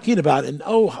they're talking about. And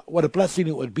oh, what a blessing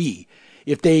it would be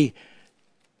if they,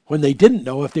 when they didn't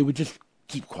know, if they would just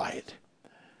keep quiet.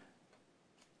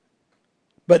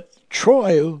 But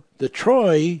Troy, the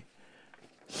Troy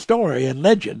story and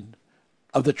legend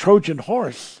of the Trojan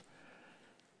horse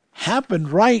happened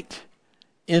right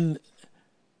in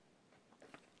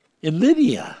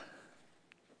Lydia.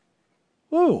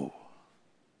 Whoa.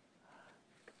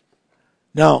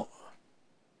 Now,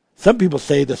 some people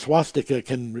say the swastika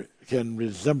can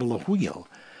resemble a wheel,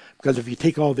 because if you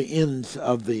take all the ends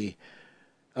of the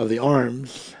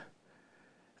arms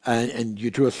and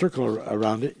you drew a circle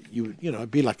around it,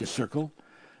 it'd be like a circle.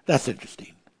 That's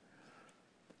interesting.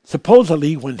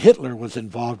 Supposedly, when Hitler was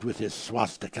involved with his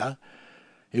swastika,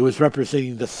 it was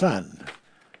representing the sun.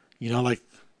 Like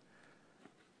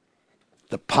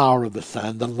the power of the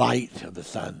sun, the light of the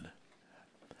sun.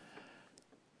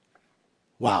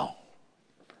 Wow.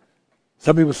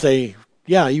 Some people say,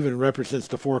 yeah, even represents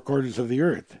the 4 quarters of the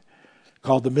earth,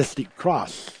 called the mystic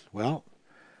cross. Well,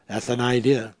 that's an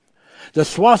idea. The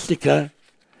swastika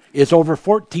is over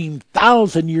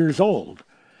 14,000 years old.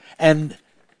 And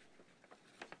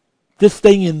this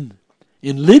thing in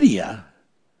Lydia,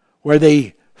 where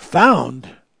they found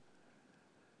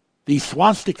these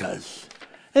swastikas,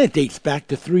 and it dates back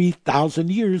to 3,000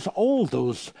 years old,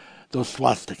 those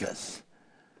swastikas.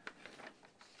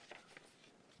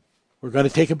 We're going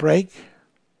to take a break.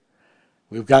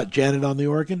 We've got Janet on the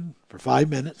organ for 5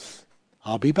 minutes.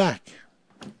 I'll be back.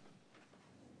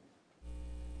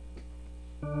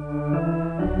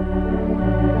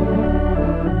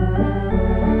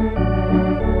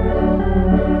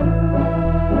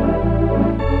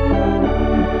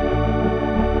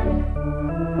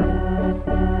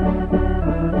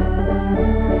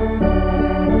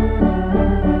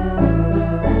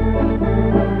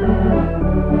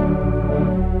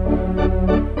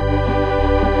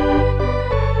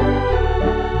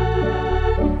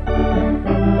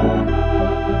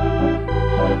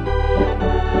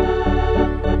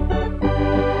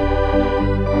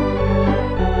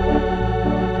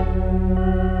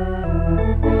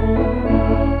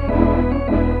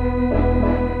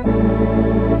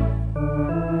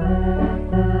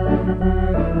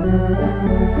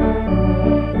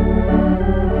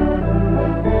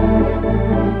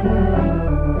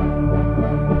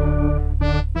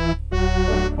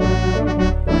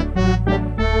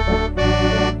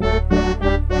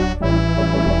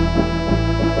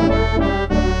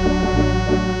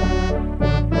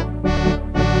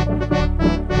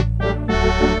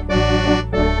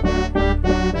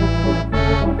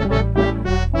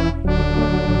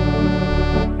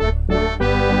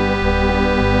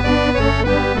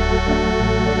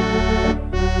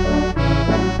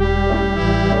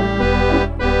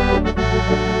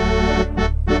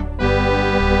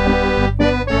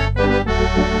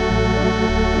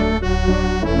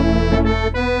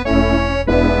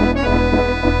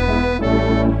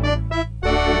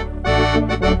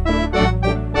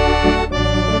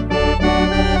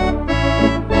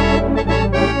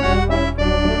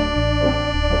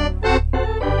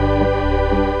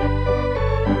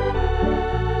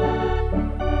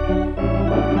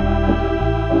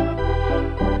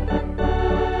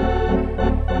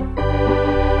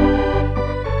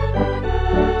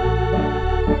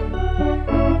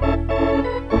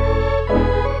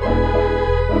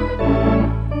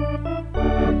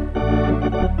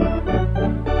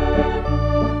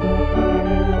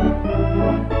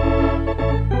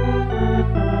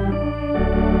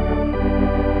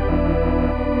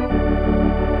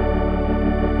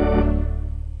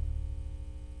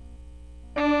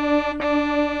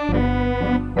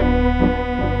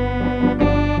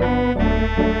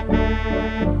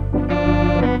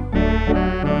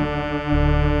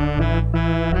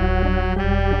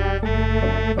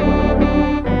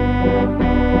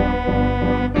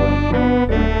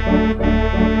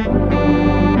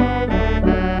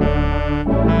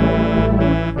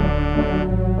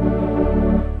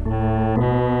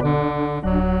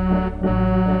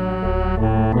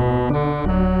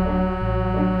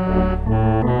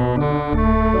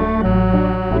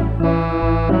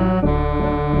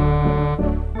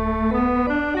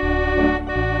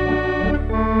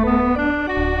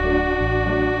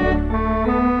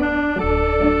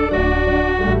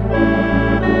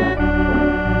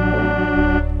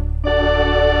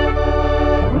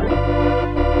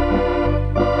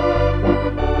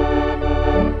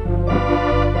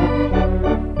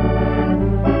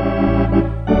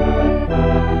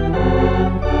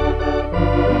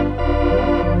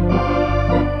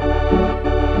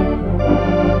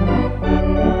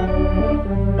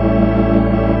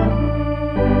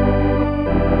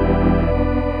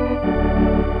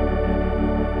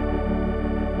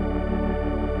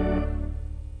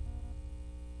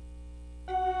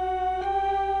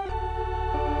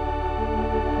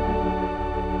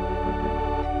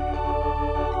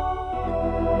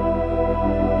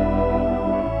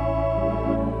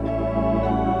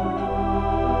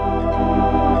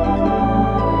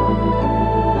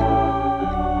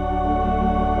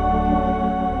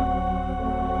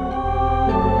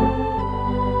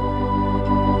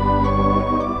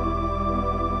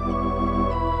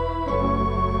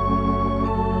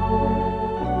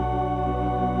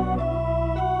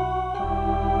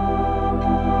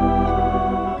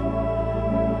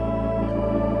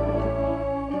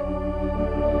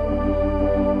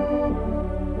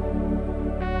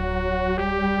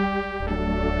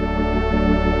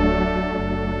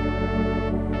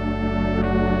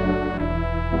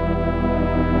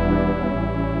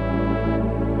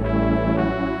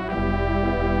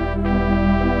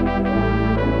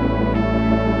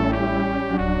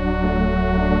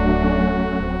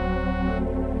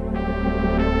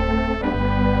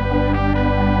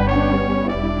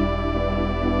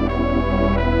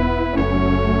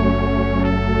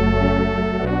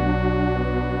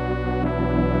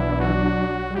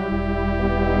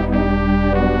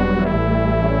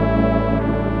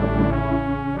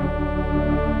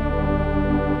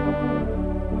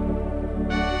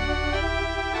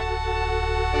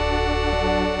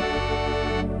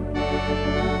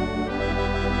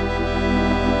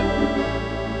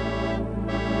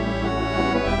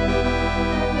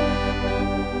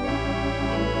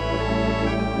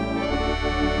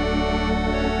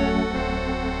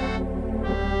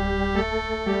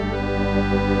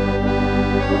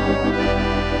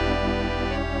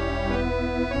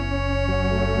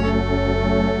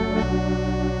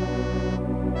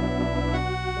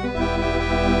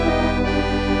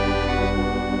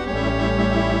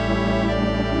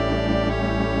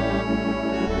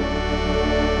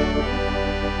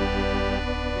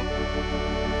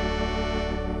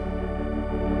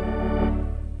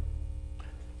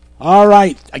 All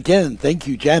right. Again, thank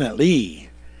you, Janet Lee.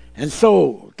 And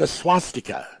so, the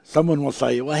swastika. Someone will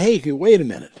say, well, hey, wait a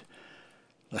minute.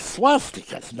 The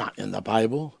swastika is not in the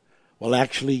Bible. Well,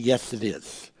 actually, yes, it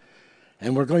is.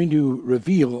 And we're going to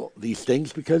reveal these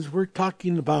things because we're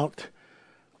talking about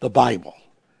the Bible.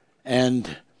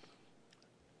 And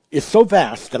it's so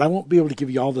vast that I won't be able to give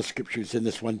you all the scriptures in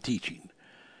this one teaching.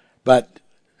 But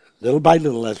little by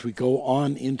little, as we go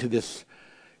on into this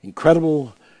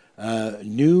incredible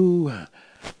new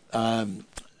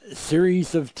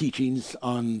series of teachings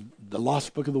on the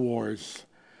lost book of the wars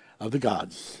of the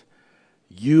gods,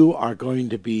 you are going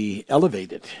to be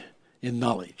elevated in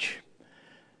knowledge.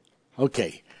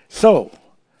 Okay, so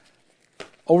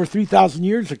over 3,000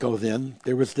 years ago then,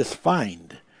 there was this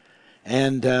find,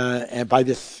 and by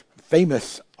this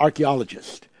famous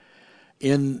archaeologist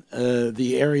in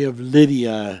the area of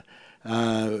Lydia,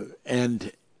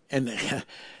 and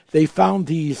they found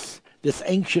this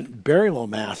ancient burial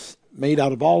mass made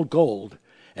out of all gold,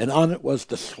 and on it was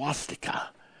the swastika.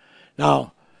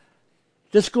 Now,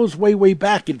 this goes way, way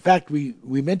back. In fact, we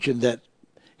mentioned that,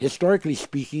 historically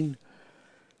speaking,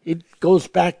 it goes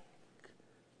back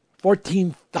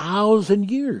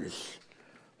 14,000 years.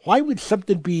 Why would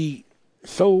something be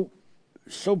so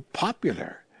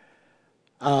popular?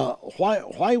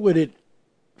 Why would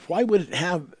it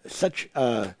have such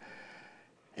a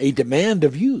demand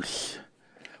of use?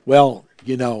 Well,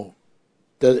 you know,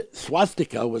 the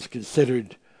swastika was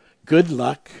considered good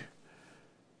luck,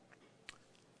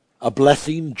 a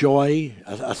blessing, joy,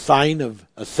 a sign of,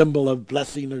 a symbol of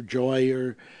blessing or joy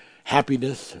or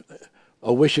happiness,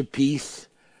 a wish of peace.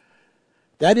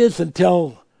 That is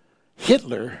until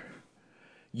Hitler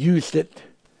used it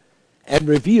and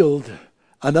revealed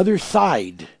another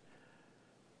side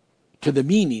to the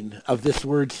meaning of this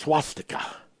word swastika.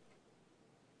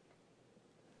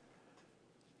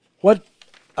 What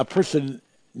a person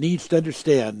needs to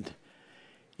understand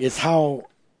is how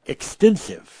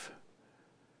extensive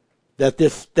that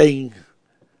this thing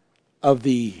of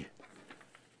the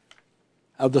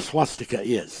swastika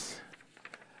is.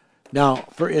 Now,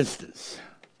 for instance,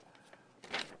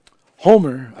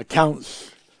 Homer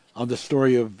accounts on the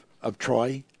story of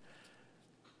Troy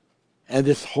and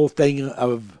this whole thing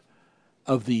of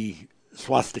the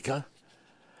swastika.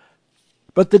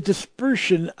 But the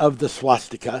dispersion of the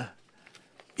swastika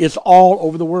is all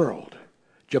over the world.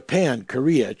 Japan,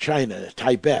 Korea, China,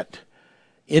 Tibet,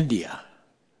 India,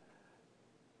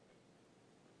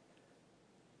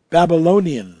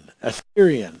 Babylonian,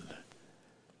 Assyrian,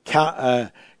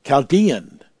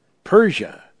 Chaldean,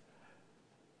 Persia,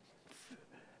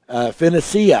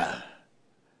 Phoenicia,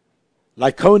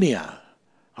 Lycaonia,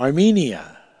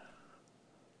 Armenia,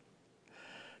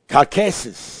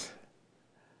 Caucasus,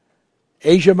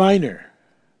 Asia Minor,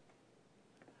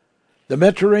 the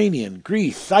Mediterranean,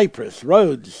 Greece, Cyprus,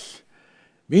 Rhodes,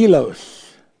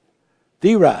 Milos,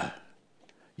 Thera,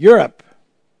 Europe,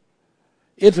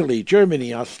 Italy,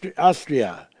 Germany,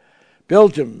 Austria,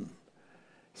 Belgium,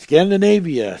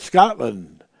 Scandinavia,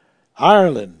 Scotland,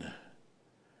 Ireland,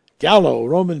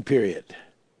 Gallo-Roman period,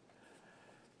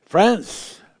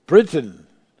 France, Britain,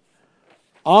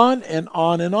 on and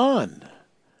on and on.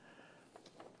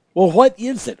 Well, what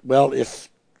is it? Well, it's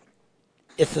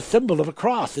a symbol of a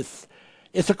cross.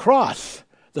 It's a cross.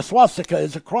 The swastika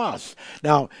is a cross.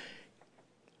 Now,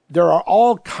 there are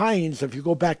all kinds, if you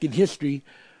go back in history,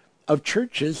 of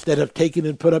churches that have taken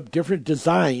and put up different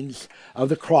designs of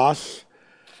the cross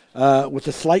with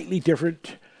a slightly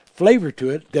different flavor to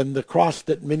it than the cross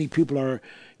that many people are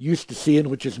used to seeing,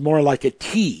 which is more like a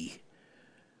T.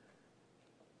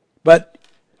 But,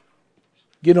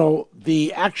 you know,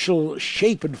 the actual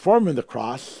shape and form of the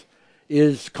cross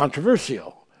is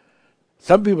controversial.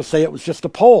 Some people say it was just a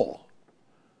pole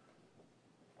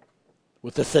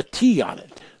with a settee on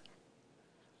it.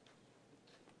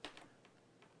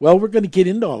 Well, we're going to get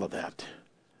into all of that.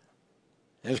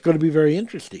 And it's going to be very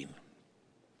interesting.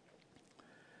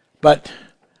 But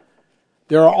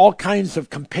there are all kinds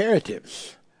of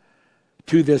comparatives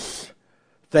to this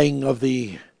thing of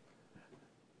the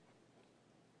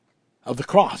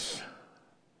cross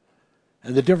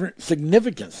and the different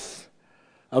significance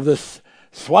of this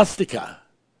swastika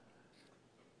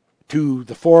to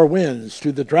the four winds,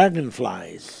 to the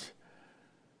dragonflies,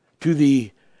 to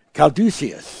the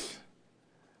caduceus.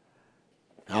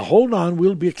 Now hold on,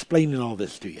 we'll be explaining all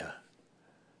this to you.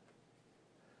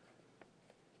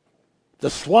 The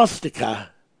swastika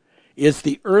is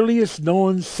the earliest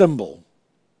known symbol.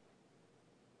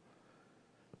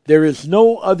 There is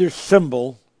no other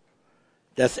symbol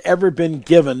that's ever been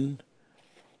given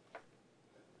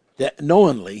that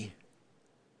knowingly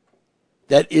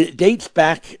that it dates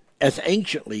back as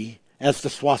anciently as the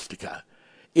swastika.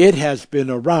 It has been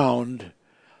around,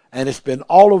 and it's been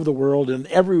all over the world in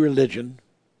every religion,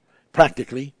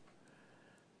 practically.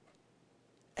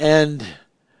 And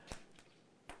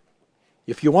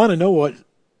if you want to know what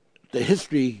the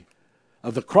history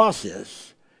of the cross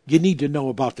is, you need to know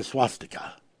about the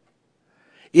swastika.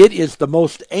 It is the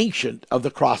most ancient of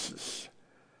the crosses.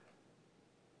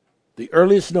 The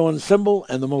earliest known symbol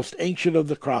and the most ancient of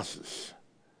the crosses.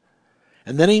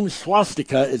 And the name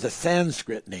swastika is a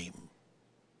Sanskrit name.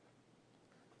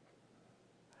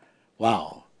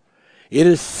 Wow. It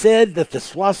is said that the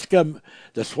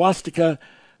swastika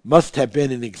must have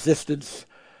been in existence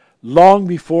long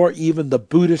before even the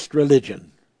Buddhist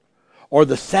religion or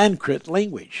the Sanskrit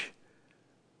language.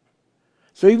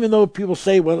 So even though people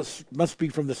say, well, it must be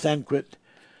from the Sanskrit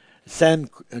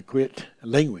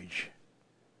language,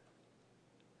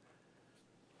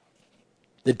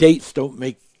 the dates don't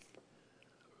make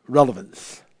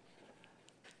relevance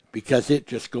because it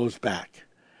just goes back.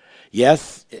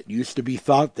 Yes, it used to be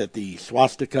thought that the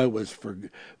swastika was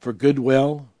for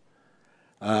goodwill,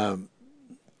 to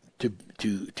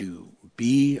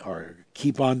be or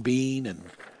keep on being, and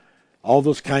all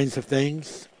those kinds of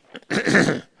things.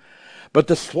 But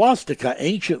the swastika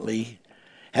anciently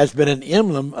has been an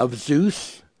emblem of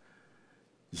Zeus,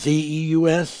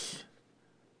 Zeus,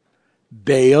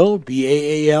 Baal,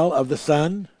 Baal, of the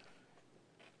sun.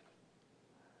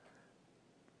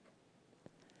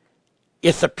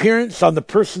 Its appearance on the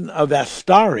person of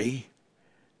Astari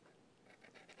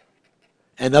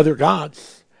and other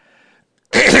gods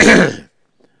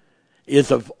is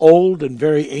of old and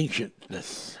very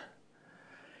ancientness.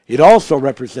 It also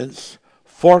represents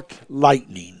forked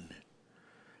lightning.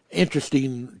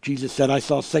 Interesting, Jesus said, I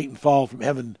saw Satan fall from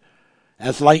heaven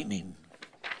as lightning.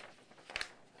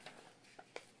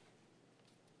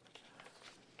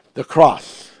 The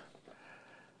cross.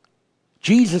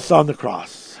 Jesus on the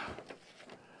cross.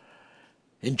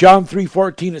 In John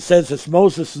 3:14 it says, as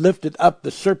Moses lifted up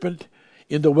the serpent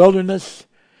in the wilderness,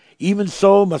 even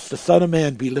so must the Son of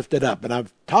Man be lifted up. And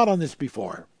I've taught on this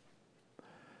before.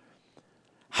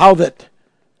 How that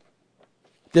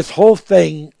this whole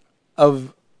thing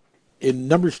in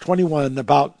Numbers 21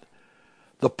 about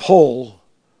the pole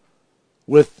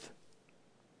with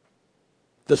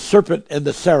the serpent and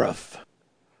the seraph,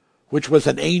 which was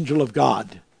an angel of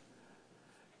God.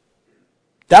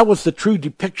 That was the true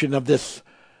depiction of this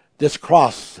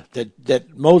cross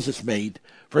that Moses made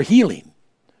for healing.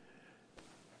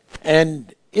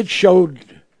 And it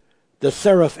showed the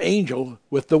seraph angel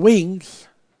with the wings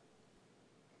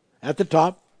at the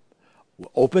top,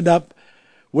 opened up,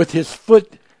 with his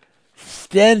foot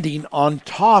standing on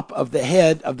top of the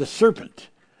head of the serpent,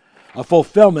 a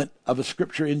fulfillment of a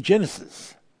scripture in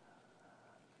Genesis.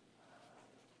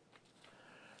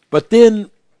 But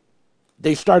then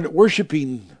they started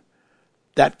worshiping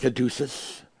that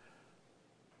caduceus,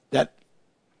 that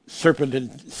serpent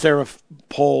and seraph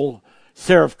pole.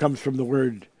 Seraph comes from the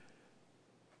word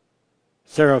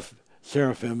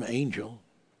seraphim, angel.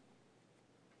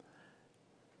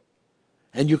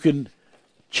 And you can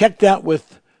check that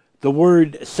with the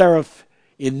word seraph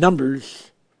in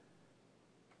Numbers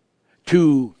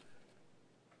to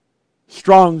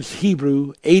Strong's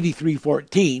Hebrew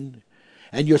 83:14,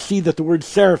 and you'll see that the word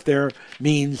seraph there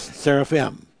means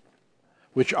seraphim,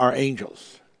 which are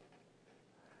angels.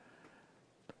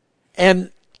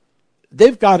 And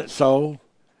they've got it so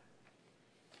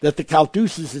that the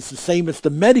caduceus is the same as the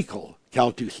medical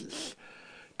caduceus.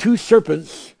 Two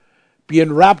serpents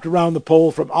being wrapped around the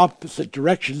pole from opposite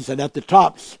directions, and at the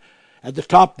top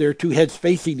there are two heads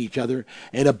facing each other,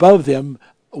 and above them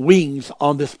wings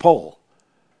on this pole.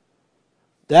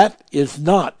 That is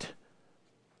not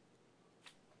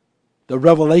the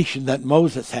revelation that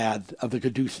Moses had of the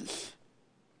caduceus.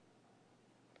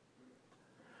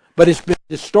 But it's been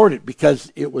distorted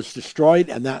because it was destroyed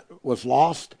and that was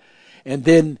lost, and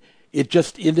then it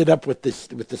just ended up with the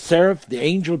seraph, the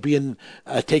angel, being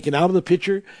taken out of the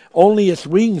picture, only its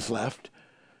wings left,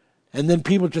 and then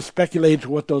people just speculated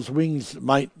what those wings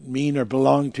might mean or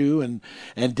belong to, and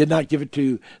did not give it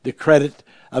to the credit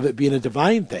of it being a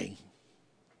divine thing.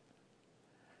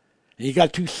 And you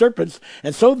got two serpents.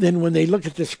 And so then when they look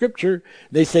at the scripture,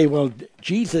 they say, well,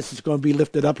 Jesus is going to be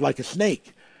lifted up like a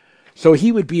snake. So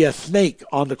he would be a snake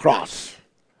on the cross.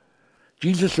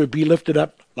 Jesus would be lifted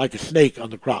up like a snake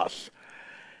on the cross.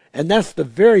 And that's the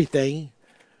very thing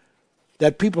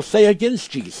that people say against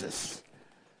Jesus,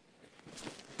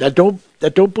 that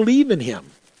don't believe in him.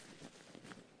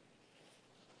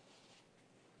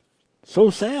 So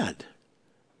sad.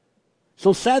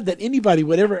 So sad that anybody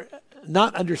would ever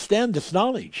not understand this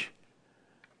knowledge.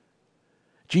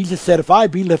 Jesus said, if I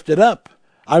be lifted up,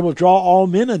 I will draw all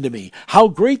men unto me. How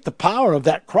great the power of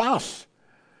that cross.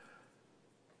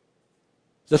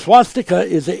 The swastika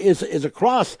is a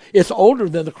cross. It's older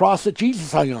than the cross that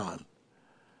Jesus hung on.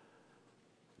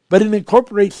 But it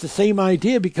incorporates the same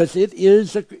idea because it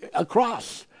is a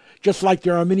cross, just like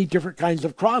there are many different kinds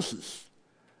of crosses.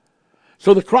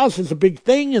 So the cross is a big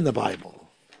thing in the Bible.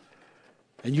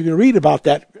 And you can read about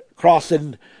that cross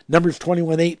in Numbers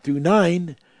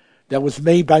 21:8-9 that was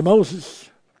made by Moses.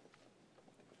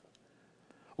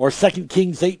 Or 2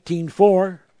 Kings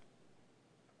 18:4.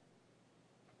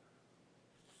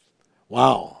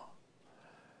 Wow.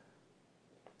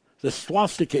 The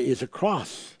swastika is a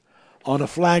cross on a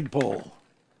flagpole.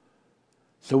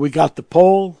 So we got the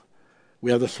pole.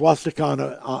 We have the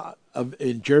swastika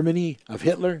in Germany of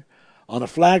Hitler on a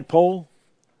flagpole.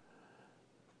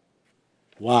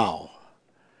 Wow.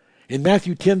 In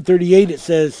Matthew 10:38 it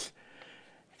says,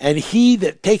 and he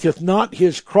that taketh not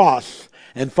his cross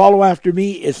and follow after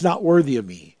me is not worthy of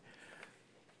me.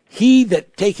 He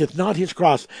that taketh not his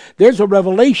cross. There's a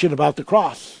revelation about the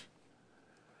cross.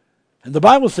 And the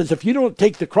Bible says if you don't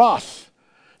take the cross,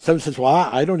 someone says, well,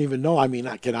 I don't even know. I mean,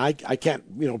 I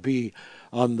can't, be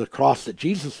on the cross that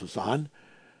Jesus was on.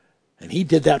 And he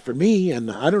did that for me,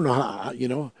 and I don't know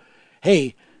how,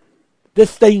 Hey,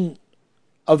 this thing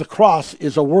of the cross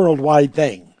is a worldwide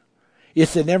thing.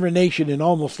 It's in every nation, in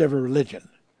almost every religion.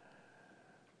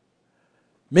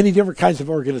 Many different kinds of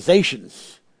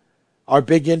organizations are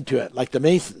big into it, like the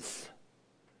Masons,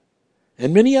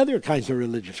 and many other kinds of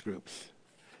religious groups.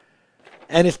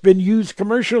 And it's been used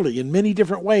commercially in many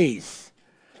different ways,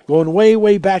 going way,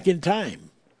 way back in time.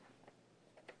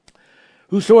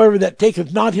 Whosoever that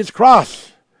taketh not his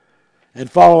cross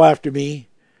and follow after me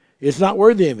is not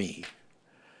worthy of me.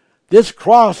 This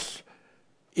cross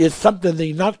is something that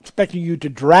he's not expecting you to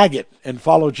drag it and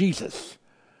follow Jesus.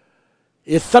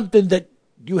 It's something that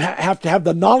you have to have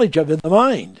the knowledge of in the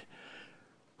mind.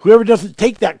 Whoever doesn't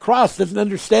take that cross doesn't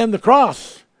understand the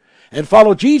cross and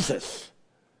follow Jesus.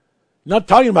 I'm not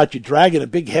talking about you dragging a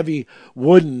big heavy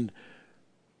wooden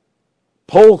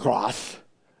pole cross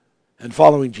and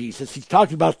following Jesus. He's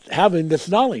talking about having this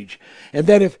knowledge. And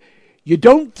then if you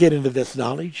don't get into this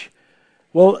knowledge,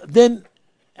 well, then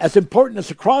as important as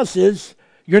the cross is,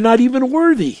 you're not even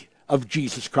worthy of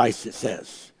Jesus Christ, it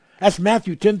says. That's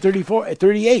Matthew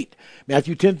 10:38.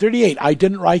 Matthew 10:38. I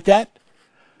didn't write that.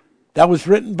 That was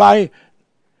written by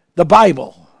the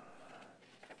Bible.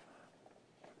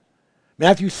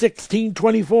 Matthew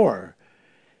 16:24.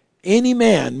 Any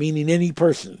man, meaning any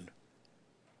person,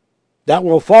 that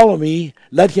will follow me,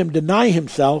 let him deny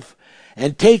himself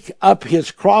and take up his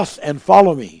cross and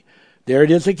follow me. There it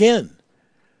is again.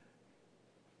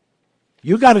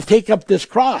 You got to take up this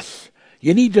cross.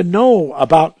 You need to know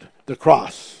about the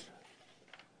cross.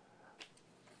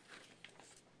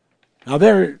 Now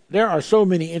there are so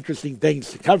many interesting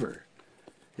things to cover.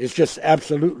 It's just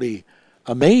absolutely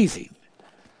amazing.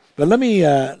 But let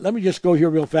me just go here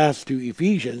real fast to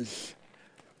Ephesians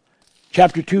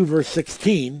chapter 2 verse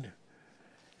 16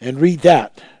 and read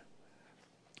that.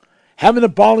 Having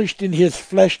abolished in his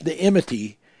flesh the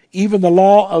enmity, even the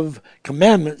law of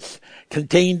commandments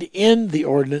contained in the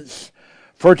ordinance,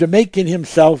 for to make in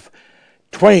himself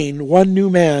twain one new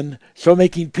man, so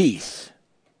making peace.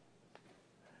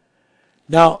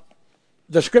 Now,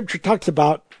 the scripture talks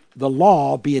about the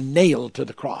law being nailed to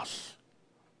the cross.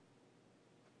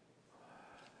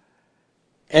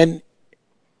 And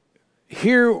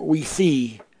here we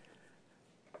see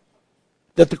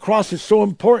that the cross is so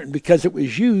important because it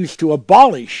was used to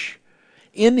abolish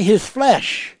in his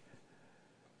flesh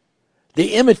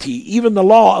the enmity, even the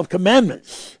law of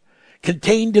commandments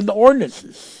contained in the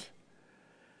ordinances,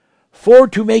 for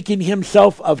to make in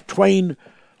himself of twain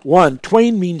one.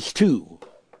 Twain means two.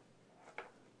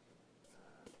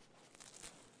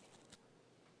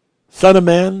 Son of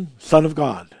man, son of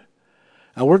God.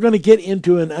 And we're going to get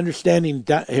into an understanding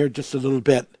here just a little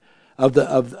bit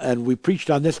and we preached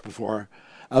on this before,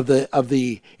 of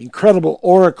the incredible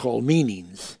oracle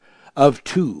meanings of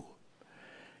two.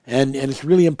 And it's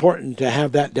really important to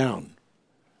have that down.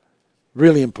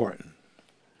 Really important.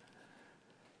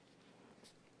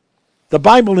 The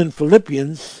Bible in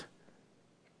Philippians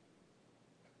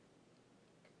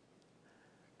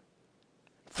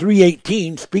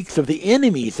 3:18 speaks of the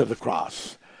enemies of the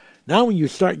cross. Now when you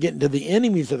start getting to the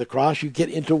enemies of the cross, you get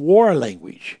into war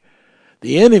language.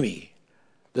 The enemy,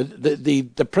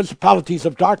 the principalities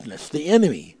of darkness, the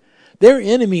enemy. They're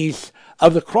enemies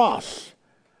of the cross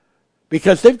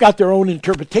because they've got their own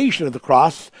interpretation of the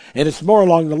cross, and it's more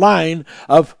along the line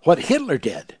of what Hitler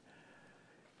did.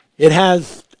 It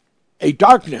has a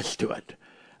darkness to it,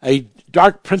 a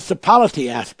dark principality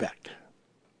aspect.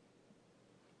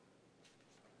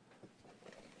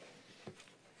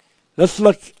 Let's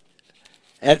look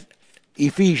at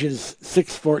Ephesians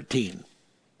 6:14.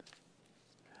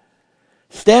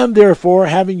 Stand therefore,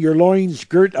 having your loins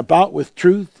girt about with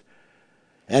truth,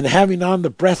 and having on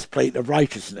the breastplate of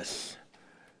righteousness.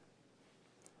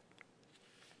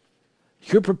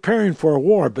 You're preparing for a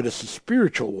war, but it's a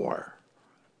spiritual war.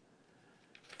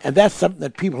 And that's something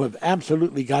that people have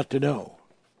absolutely got to know.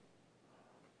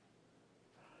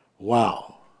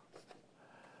 Wow.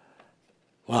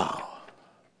 Wow.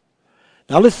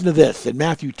 Now listen to this in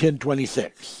Matthew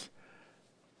 10:26.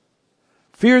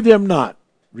 Fear them not,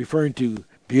 referring to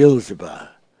Beelzebub.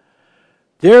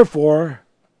 Therefore,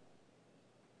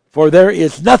 for there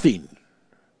is nothing,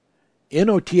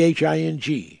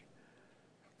 Nothing,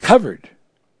 covered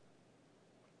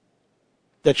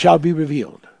that shall be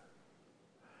revealed,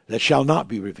 that shall not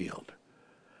be revealed.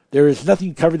 There is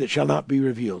nothing covered that shall not be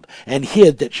revealed, and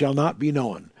hid that shall not be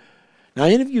known. Now,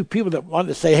 any of you people that want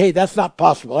to say, hey, that's not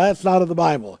possible, that's not of the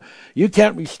Bible, you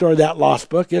can't restore that lost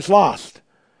book, it's lost.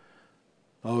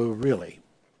 Oh, really?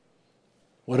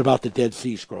 What about the Dead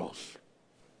Sea Scrolls?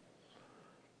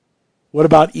 What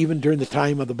about even during the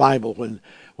time of the Bible when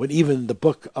even the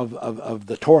book of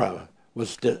the Torah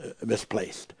was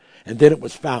misplaced, and then it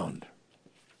was found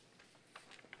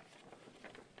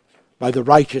by the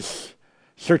righteous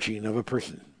searching of a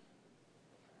person?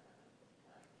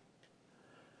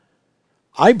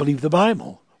 I believe the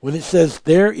Bible when it says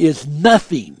there is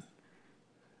nothing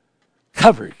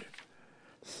covered.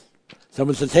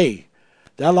 Someone says, "Hey,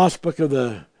 that lost book of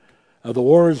the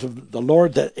wars of the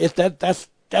Lord,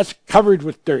 that's covered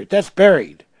with dirt. That's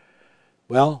buried."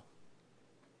 Well,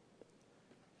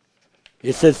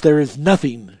 it says there is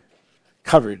nothing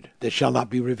covered that shall not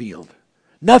be revealed.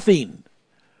 Nothing.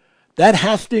 That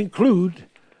has to include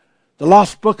the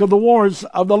lost book of the wars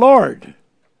of the Lord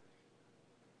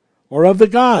or of the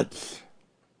gods.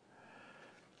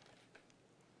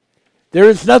 There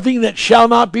is nothing that shall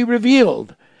not be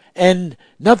revealed, and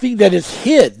nothing that is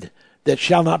hid that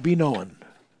shall not be known.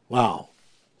 Wow.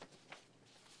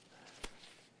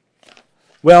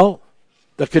 Well,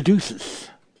 the caduceus.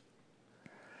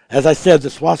 As I said, the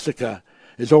swastika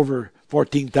is over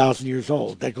 14,000 years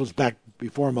old. That goes back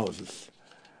before Moses.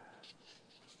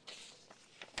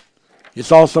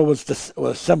 It also was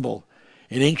a symbol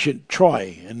in ancient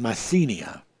Troy and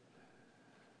Messenia.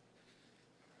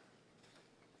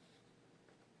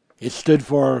 It stood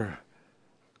for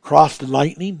crossed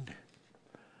lightning,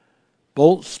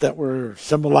 bolts that were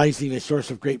symbolizing a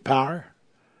source of great power.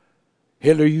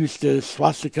 Hitler used the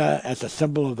swastika as a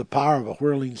symbol of the power of a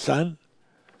whirling sun.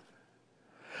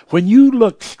 When you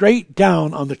look straight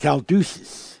down on the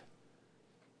caduceus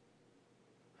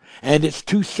and its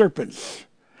two serpents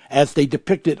as they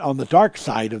depict it on the dark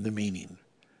side of the meaning,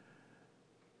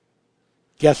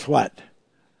 guess what?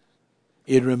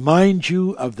 It reminds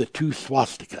you of the two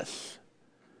swastikas.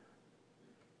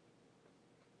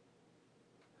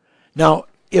 Now,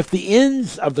 if the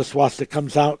ends of the swastika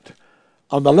comes out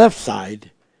on the left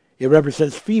side, it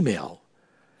represents female.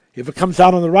 If it comes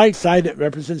out on the right side, it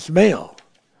represents male.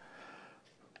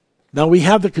 Now we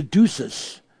have the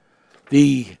caduceus,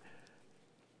 the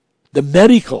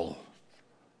medical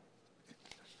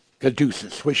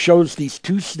caduceus, which shows these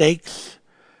two snakes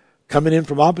coming in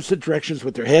from opposite directions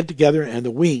with their head together and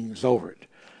the wings over it.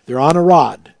 They're on a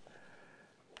rod.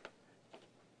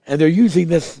 And they're using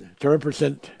this to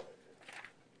represent,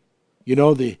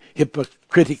 the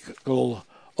hypocritical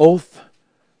oath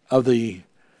of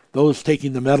those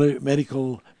taking the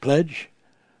medical pledge.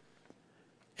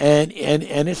 And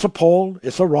it's a pole,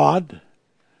 it's a rod.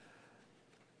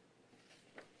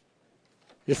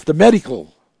 It's the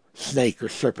medical snake or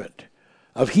serpent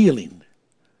of healing,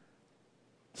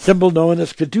 symbol known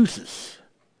as caduceus.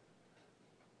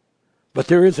 But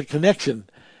there is a connection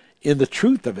in the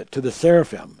truth of it to the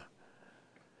seraphim.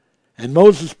 And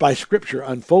Moses, by Scripture,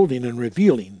 unfolding and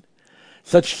revealing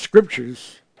such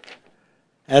scriptures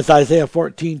as Isaiah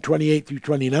 14:28 through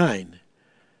 29,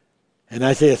 and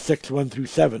Isaiah 6:1 through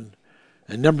 7,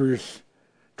 and Numbers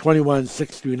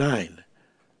 21:6 through 9.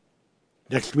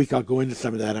 Next week I'll go into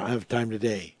some of that. I don't have time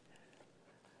today.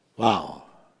 Wow.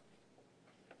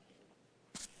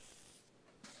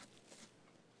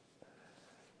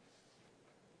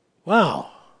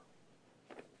 Wow.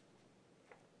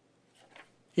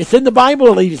 It's in the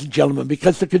Bible, ladies and gentlemen,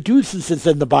 because the caduceus is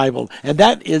in the Bible, and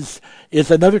that is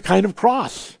another kind of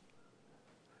cross.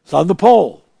 It's on the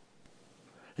pole.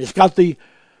 It's got the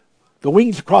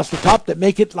wings across the top that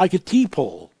make it like a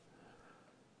T-pole.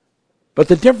 But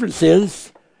the difference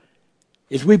is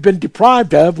we've been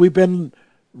deprived of, we've been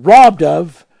robbed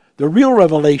of the real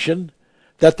revelation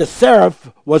that the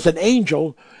seraph was an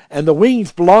angel, and the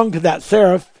wings belonged to that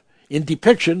seraph in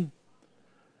depiction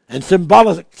and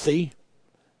symbology.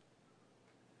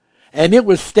 And it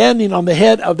was standing on the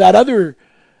head of that other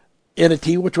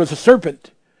entity, which was a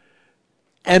serpent.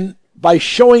 And by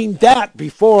showing that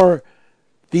before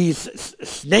these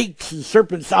snakes and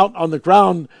serpents out on the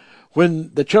ground,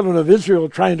 when the children of Israel were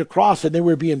trying to cross and they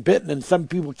were being bitten and some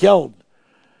people killed,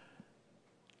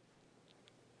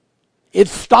 it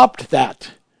stopped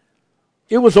that.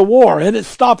 It was a war, and it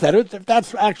stopped that.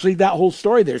 That's actually that whole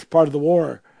story there is part of the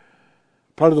war.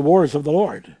 Part of the wars of the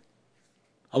Lord.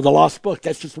 Of the lost book.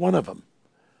 That's just one of them.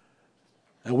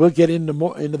 And we'll get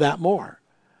into that more.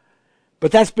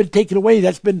 But that's been taken away.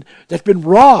 That's been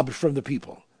robbed from the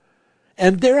people.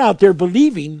 And they're out there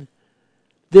believing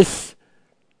this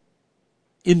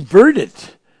inverted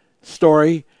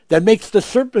story that makes the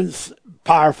serpents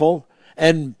powerful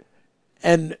and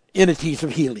entities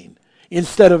of healing,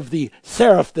 instead of the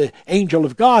seraph, the angel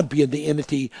of God, being the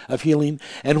entity of healing.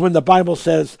 And when the Bible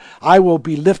says, I will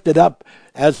be lifted up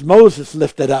as Moses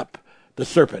lifted up the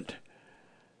serpent.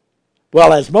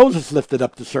 Well, as Moses lifted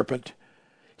up the serpent,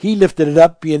 he lifted it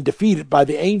up being defeated by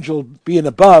the angel being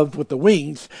above with the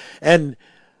wings and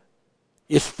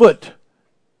his foot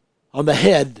on the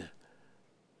head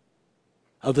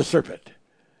of the serpent.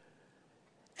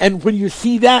 And when you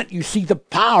see that, you see the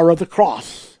power of the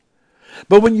cross.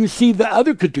 But when you see the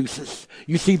other caduceus,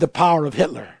 you see the power of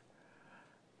Hitler.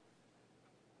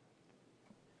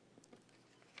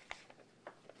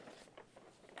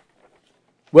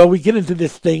 Well, we get into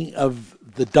this thing of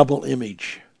the double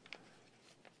image.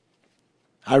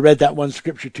 I read that one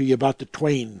scripture to you about the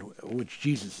twain, which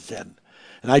Jesus said.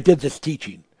 And I did this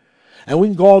teaching. And we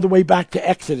can go all the way back to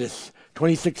Exodus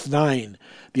 26:9,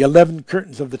 the 11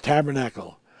 curtains of the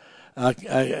tabernacle,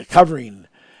 covering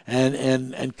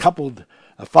and coupled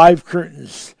 5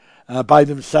 curtains by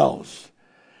themselves,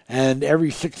 and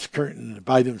every 6th curtain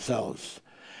by themselves,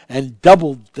 and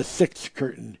doubled the 6th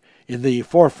curtain in the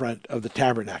forefront of the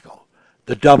tabernacle,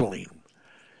 the doubling.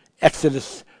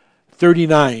 Exodus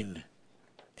 39,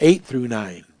 8 through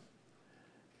 9.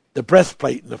 The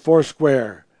breastplate and the 4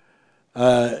 square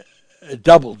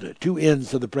doubled, 2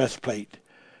 ends of the breastplate,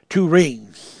 2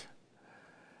 rings.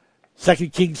 2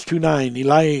 Kings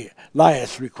 2:9,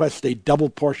 Elias requests a double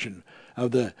portion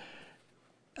of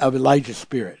Elijah's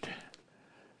spirit.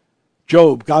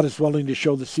 Job, God is willing to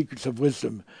show the secrets of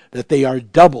wisdom, that they are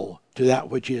double to that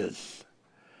which is.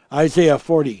 Isaiah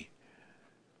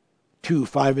 42,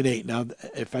 5 and 8. Now,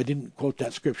 if I didn't quote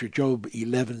that scripture, Job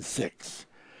 11:6.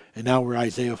 And now we're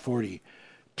Isaiah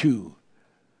 42,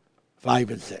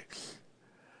 5 and 6.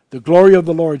 The glory of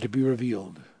the Lord to be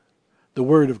revealed. The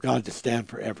word of God to stand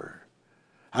forever.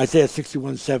 Isaiah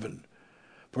 61:7.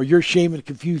 For your shame and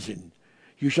confusion,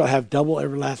 you shall have double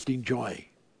everlasting joy.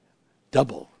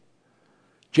 Double.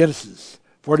 Genesis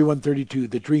 41:32.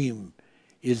 The dream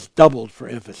is doubled for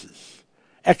emphasis.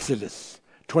 Exodus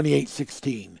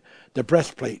 28:16. The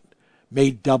breastplate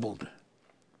made doubled.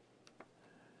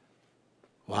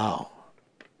 Wow.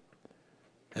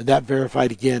 And that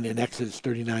verified again in Exodus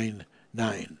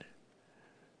 39:9.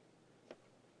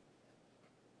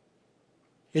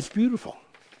 It's beautiful.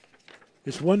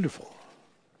 It's wonderful.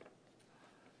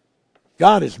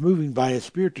 God is moving by His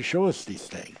Spirit to show us these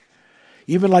things.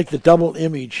 Even like the double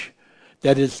image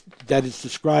that is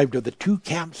described of the 2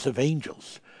 camps of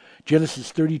angels.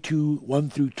 Genesis 32,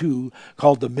 1 through 2,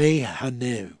 called the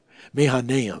Mahanaim.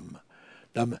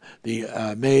 The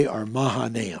May or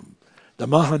Mahanaim. The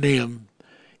Mahanaim, Mahanaim.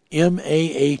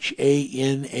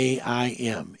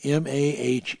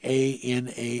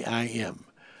 Mahanaim.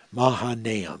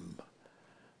 Mahanaim.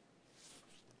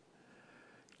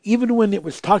 Even when it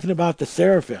was talking about the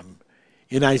seraphim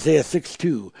in Isaiah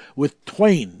 6:2, with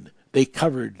twain they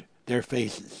covered their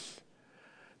faces.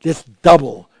 This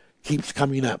double keeps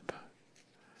coming up.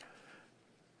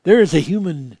 There is a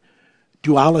human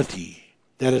duality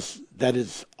that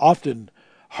is often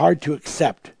hard to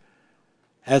accept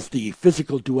as the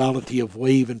physical duality of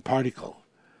wave and particle.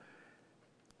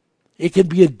 It can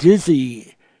be a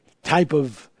dizzy type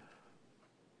of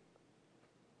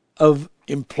of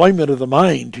employment of the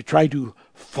mind to try to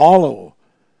follow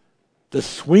the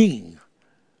swing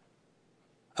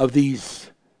of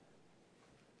these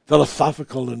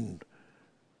philosophical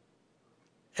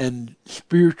and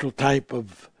spiritual type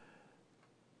of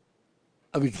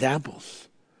examples.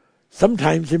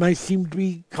 Sometimes they might seem to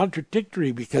be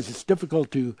contradictory because it's difficult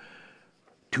to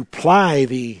ply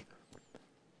the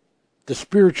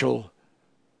spiritual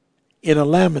in a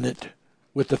laminate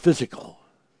with the physical.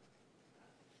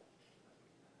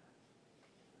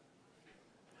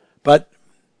 But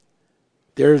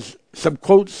there's some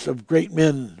quotes of great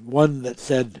men. One that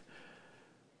said,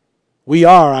 "We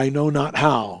are, I know not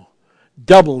how,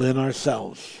 double in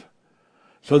ourselves,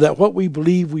 so that what we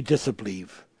believe we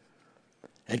disbelieve,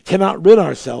 and cannot rid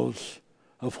ourselves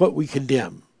of what we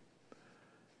condemn.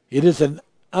 It is as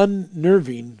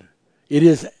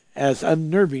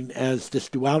unnerving as this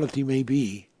duality may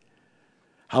be.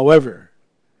 However,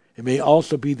 it may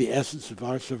also be the essence of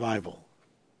our survival."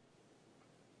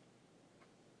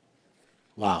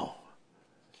 Wow.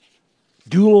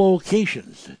 Dual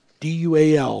locations,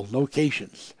 D-U-A-L,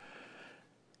 locations.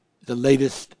 The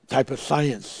latest type of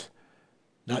science,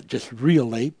 not just real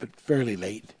late, but fairly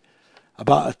late,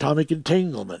 about atomic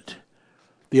entanglement,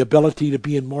 the ability to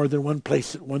be in more than one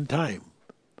place at one time.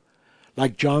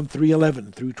 Like John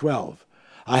 3:11 through 12.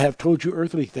 "I have told you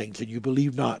earthly things, and you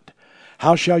believe not.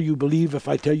 How shall you believe if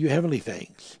I tell you heavenly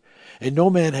things? And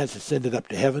no man has ascended up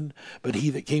to heaven, but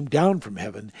he that came down from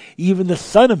heaven, even the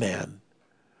Son of Man,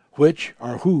 which,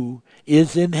 or who,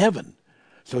 is in heaven."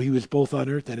 So he was both on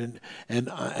earth and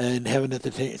in heaven at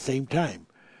the same time.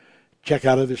 Check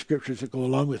out other scriptures that go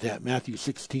along with that. Matthew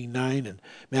 16:9 and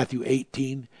Matthew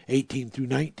 18:18 through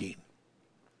 19.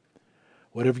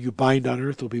 Whatever you bind on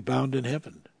earth will be bound in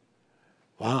heaven.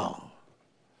 Wow.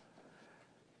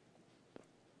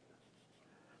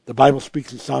 The Bible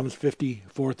speaks in Psalms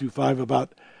 54 through 5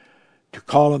 about to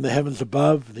call on the heavens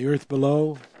above and the earth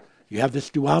below. You have this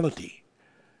duality.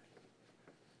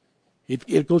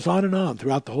 It goes on and on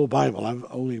throughout the whole Bible. I'm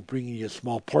only bringing you a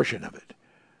small portion of it.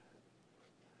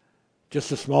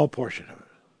 Just a small portion of it.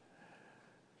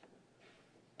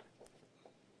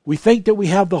 We think that we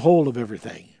have the whole of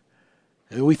everything.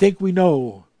 And we think we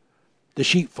know the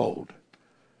sheepfold.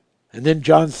 And then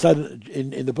John said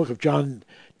in the book of John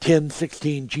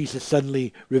 10:16, Jesus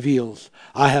suddenly reveals,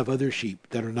 "I have other sheep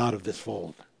that are not of this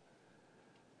fold."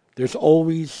 There's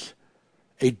always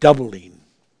a doubling.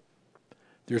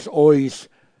 There's always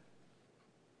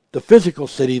the physical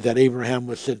city that Abraham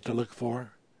was sent to look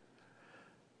for.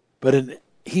 But in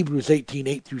Hebrews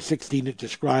 18:8 through 16, it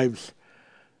describes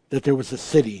that there was a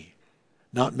city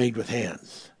not made with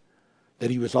hands that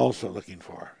he was also looking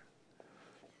for.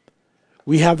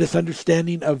 We have this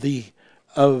understanding of the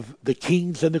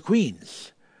kings and the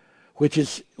queens, which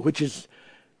is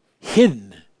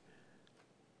hidden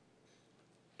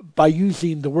by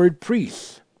using the word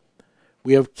priests.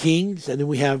 We have kings, and then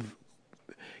we have,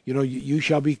 you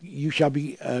shall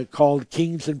be called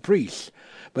kings and priests.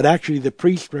 But actually, the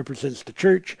priest represents the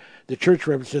church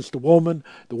represents the woman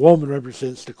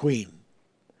represents the queen.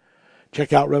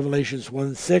 Check out Revelations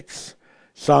 1:6,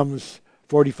 Psalms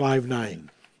 45:9.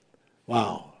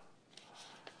 Wow.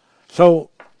 So,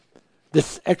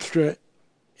 this extra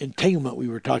entanglement we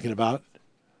were talking about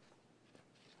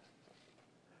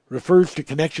refers to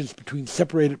connections between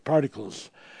separated particles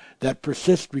that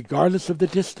persist regardless of the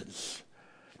distance.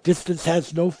 Distance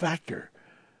has no factor.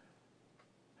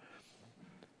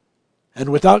 And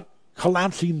without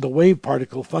collapsing the wave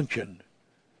particle function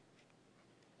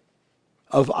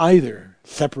of either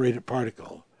separated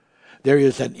particle, there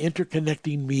is an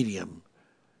interconnecting medium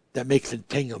that makes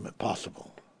entanglement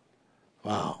possible.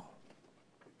 Wow.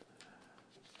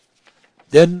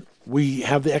 Then we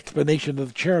have the explanation of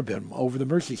the cherubim over the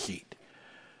mercy seat.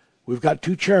 We've got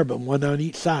two cherubim, one on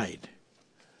each side.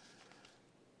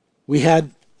 We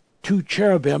had two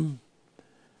cherubim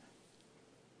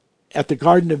at the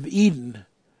Garden of Eden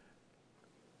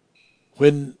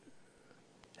when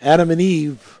Adam and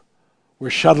Eve were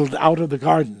shuttled out of the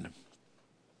garden.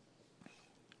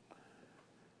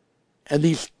 And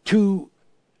these two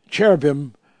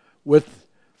cherubim with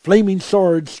flaming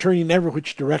swords turning every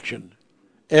which direction.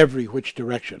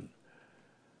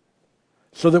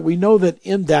 So that we know that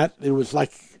in that it was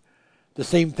like the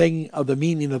same thing of the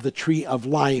meaning of the tree of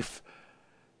life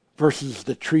versus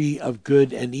the tree of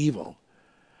good and evil.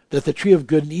 That the tree of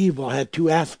good and evil had two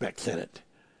aspects in it.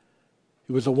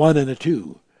 It was a 1 and a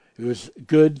 2. It was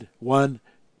good, 1,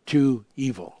 2,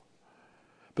 evil.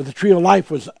 But the tree of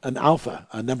life was an alpha,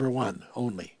 a number 1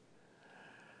 only.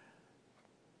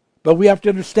 But we have to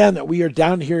understand that we are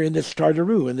down here in this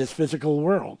Tartaru, in this physical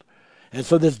world. And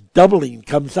so this doubling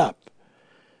comes up.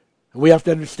 And we have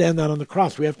to understand that on the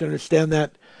cross. We have to understand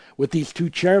that with these two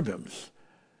cherubims,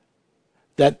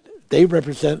 that they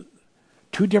represent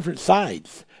two different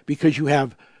sides, because you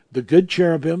have the good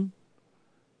cherubim,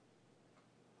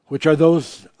 which are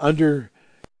those under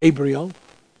Gabriel,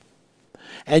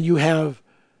 and you have,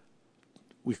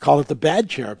 we call it the bad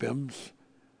cherubims,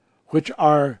 which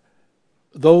are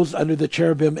those under the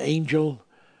cherubim angel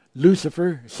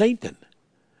Lucifer, Satan,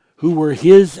 who were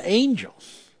his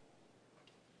angels.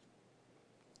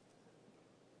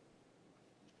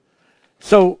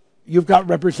 So you've got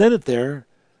represented there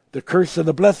the curse and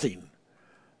the blessing,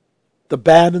 the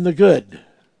bad and the good.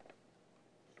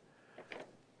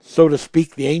 So to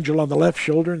speak, the angel on the left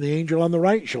shoulder and the angel on the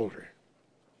right shoulder.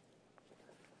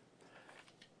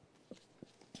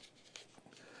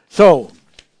 So,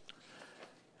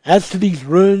 as to these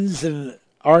ruins and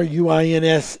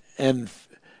ruins and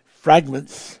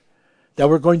fragments that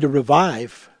we're going to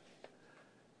revive,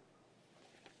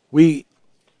 we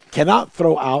cannot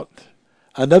throw out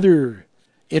another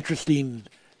interesting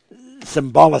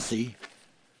symbology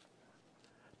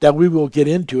that we will get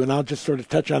into, and I'll just sort of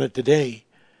touch on it today,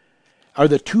 are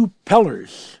the two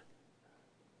pillars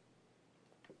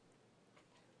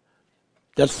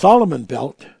that Solomon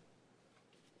built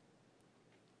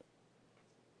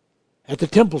at the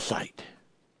temple site.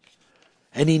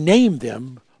 And he named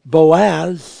them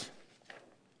Boaz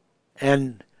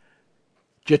and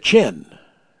Jachin.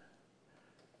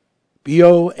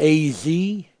 Boaz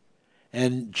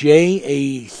and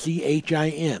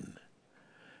Jachin.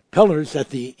 Pillars at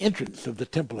the entrance of the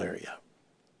temple area.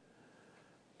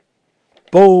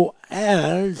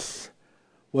 Boaz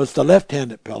was the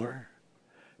left-handed pillar.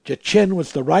 Jachin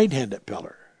was the right-handed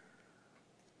pillar.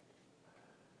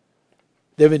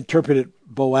 They've interpreted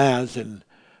Boaz in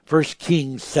 1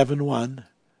 Kings 7:1.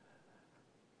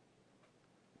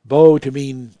 Bo to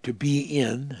mean to be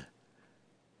in,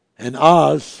 and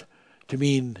Oz to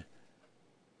mean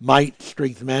might,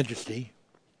 strength, majesty.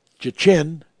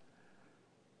 Jachin,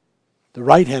 the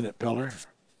right-handed pillar.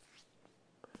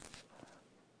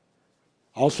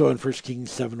 Also in 1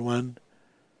 Kings 7:1,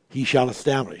 he shall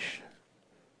establish.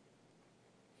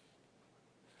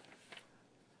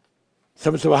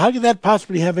 Someone said, well, how could that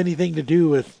possibly have anything to do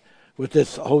with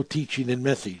this whole teaching and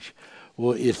message?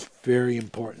 Well, it's very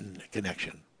important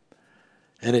connection.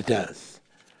 And it does.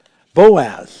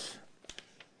 Boaz.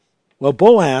 Well,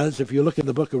 Boaz, if you look in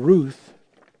the book of Ruth,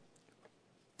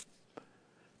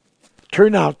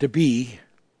 turned out to be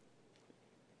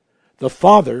the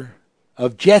father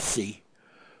of Jesse,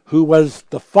 who was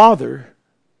the father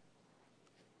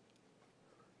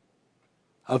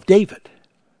of David.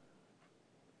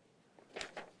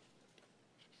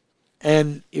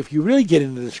 And if you really get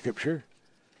into the scripture,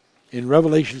 in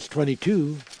Revelations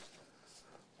 22,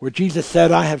 where Jesus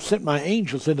said, I have sent my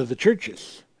angels into the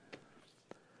churches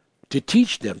to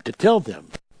teach them, to tell them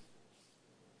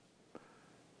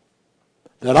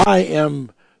that I am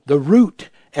the root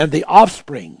and the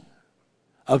offspring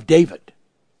of David.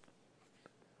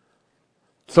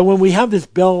 So when we have this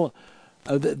pillar,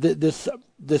 the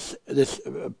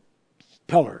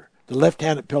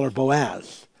left-handed pillar,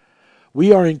 Boaz,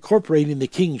 we are incorporating the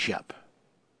kingship.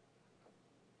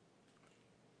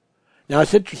 Now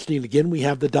it's interesting, again, we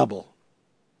have the double.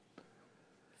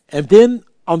 And then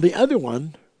on the other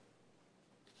one,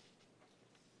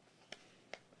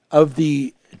 of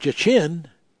the Jachin,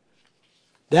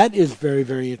 that is very,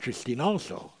 very interesting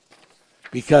also.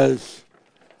 Because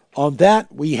on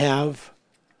that we have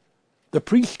the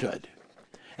priesthood.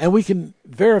 And we can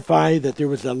verify that there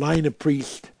was a line of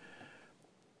priests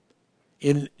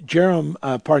in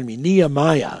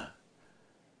Nehemiah,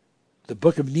 the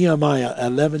book of Nehemiah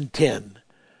 11:10.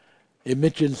 It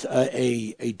mentions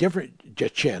a different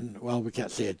Jachin. Well, we can't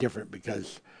say a different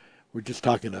because we're just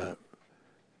talking a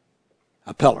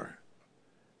pillar.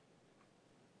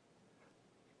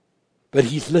 But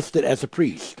he's listed as a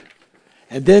priest.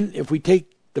 And then if we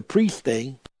take the priest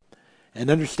thing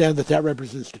and understand that that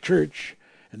represents the church,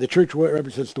 and the church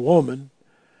represents the woman,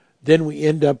 then we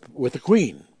end up with a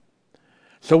queen.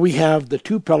 So we have the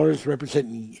two pillars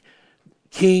representing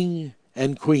king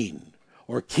and queen,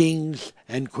 or kings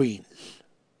and queens.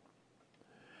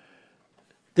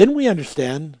 Then we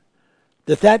understand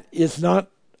that that is not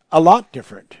a lot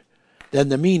different than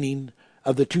the meaning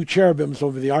of the two cherubims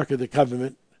over the Ark of the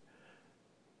Covenant,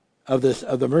 of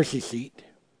the mercy seat,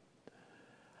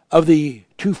 of the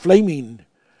two flaming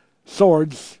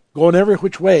swords going every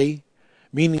which way,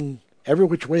 meaning every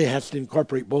which way has to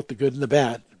incorporate both the good and the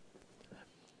bad.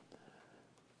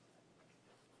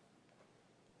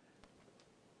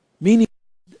 Meaning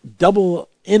double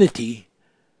entity,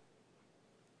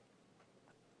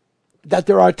 that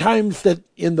there are times that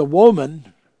in the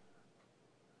woman,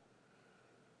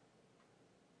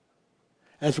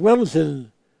 as well as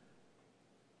in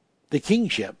the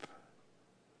kingship,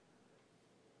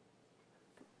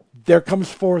 there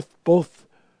comes forth both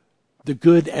the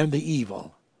good and the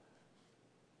evil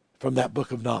from that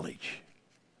book of knowledge.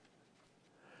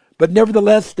 But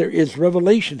nevertheless, there is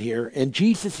revelation here, and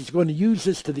Jesus is going to use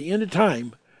this to the end of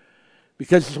time,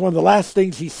 because it's one of the last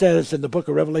things he says in the book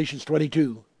of Revelations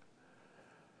 22.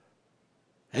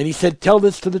 And he said, tell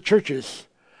this to the churches.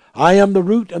 I am the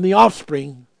root and the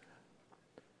offspring.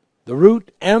 The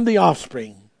root and the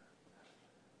offspring.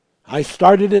 I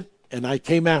started it and I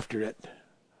came after it.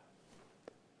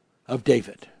 Of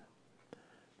David.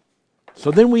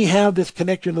 So then we have this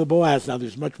connection to the Boaz. Now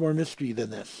there's much more mystery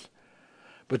than this.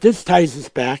 But this ties us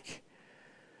back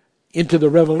into the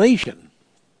revelation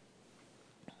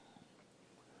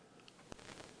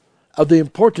of the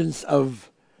importance of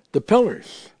the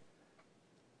pillars.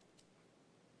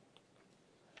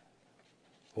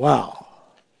 Wow.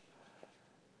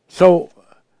 So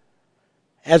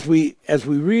as we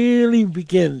really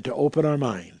begin to open our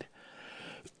mind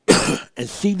and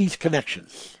see these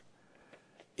connections,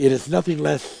 it is nothing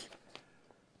less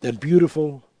than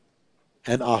beautiful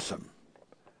and awesome.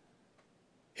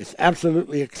 It's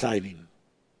absolutely exciting.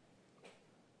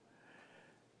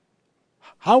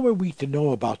 How are we to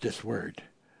know about this word?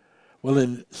 Well,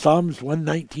 in Psalms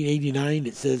 119:89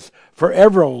 it says,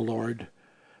 forever, O Lord,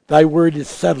 thy word is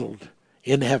settled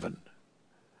in heaven.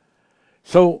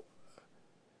 So,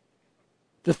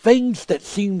 the things that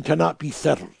seem to not be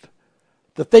settled,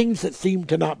 the things that seem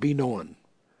to not be known,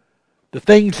 the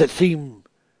things that seem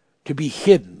to be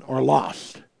hidden or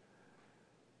lost,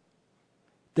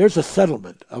 there's a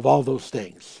settlement of all those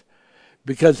things.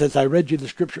 Because as I read you the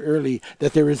scripture earlier,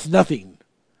 that there is nothing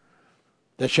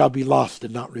that shall be lost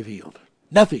and not revealed.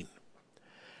 Nothing.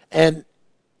 And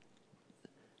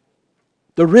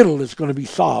the riddle is going to be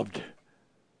solved.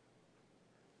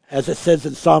 As it says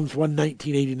in Psalms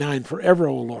 119:89, forever,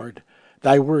 O Lord,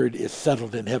 thy word is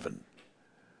settled in heaven.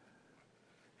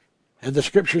 And the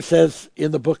scripture says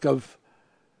in the book of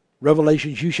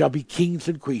Revelations, you shall be kings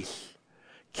and queens.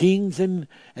 Kings and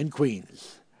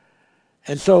queens.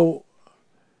 And so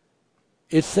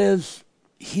it says,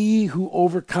 he who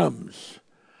overcomes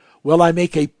will I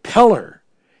make a pillar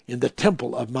in the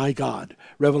temple of my God.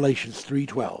 Revelations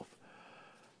 3:12.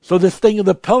 So this thing of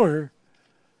the pillar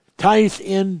ties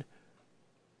in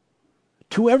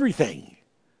to everything.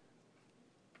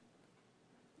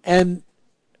 And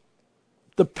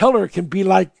the pillar can be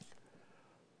like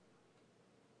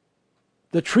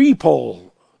the tree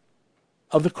pole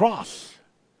of the cross.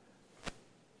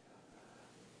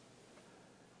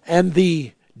 And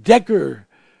the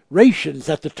decorations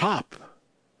at the top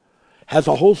has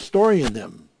a whole story in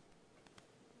them.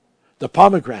 The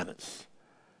pomegranates,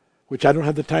 which I don't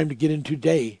have the time to get into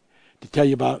today to tell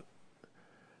you about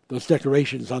those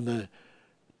decorations on the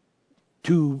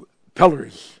two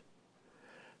pillars.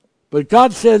 But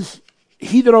God says,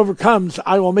 he that overcomes,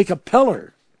 I will make a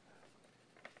pillar.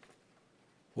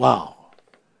 Wow.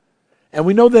 And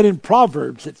we know that in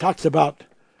Proverbs it talks about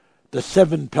the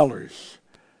 7 pillars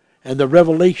and the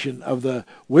revelation of the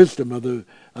wisdom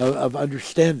of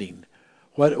understanding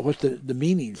what the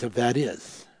meanings of that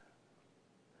is.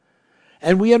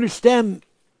 And we understand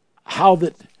how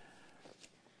that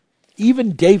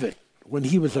even David, when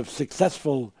he was a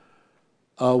successful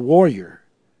warrior,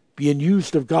 being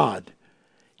used of God,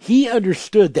 he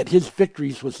understood that his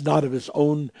victories was not of his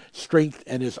own strength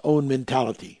and his own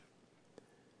mentality.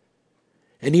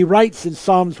 And he writes in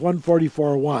Psalms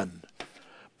 144:1,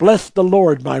 bless the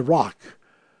Lord, my rock,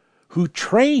 who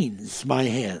trains my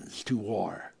hands to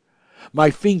war, my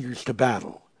fingers to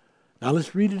battle. Now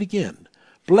let's read it again.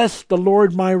 Bless the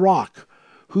Lord, my rock,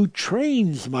 who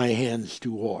trains my hands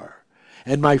to war,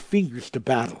 and my fingers to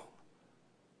battle.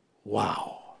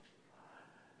 Wow.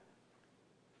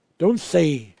 Don't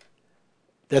say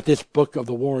that this book of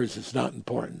the wars is not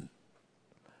important.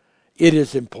 It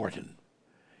is important.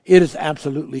 It is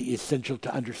absolutely essential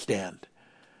to understand.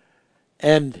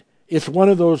 And it's one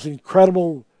of those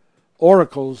incredible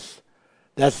oracles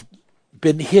that's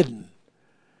been hidden.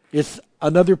 It's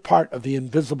another part of the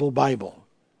invisible Bible.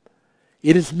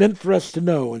 It is meant for us to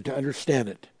know and to understand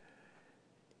it.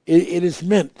 It is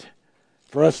meant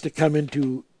for us to come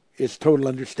into its total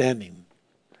understanding.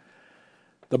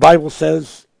 The Bible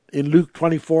says in Luke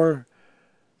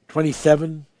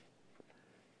 24:27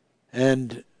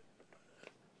 and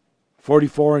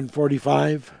 44 and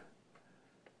 45,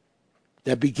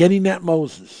 that beginning at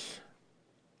Moses,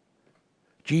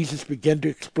 Jesus began to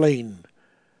explain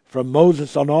from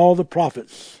Moses on all the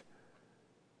prophets,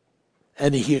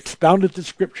 and he expounded the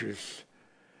scriptures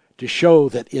to show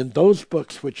that in those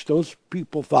books which those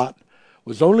people thought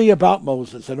was only about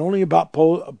Moses and only about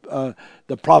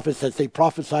the prophets as they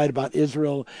prophesied about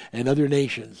Israel and other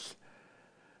nations,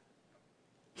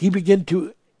 he began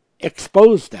to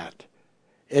expose that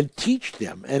and teach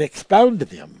them and expound to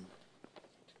them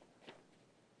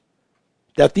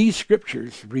that these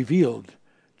scriptures revealed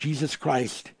Jesus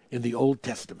Christ in the Old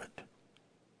Testament.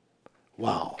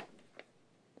 Wow.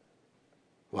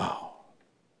 Wow.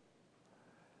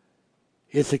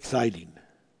 It's exciting.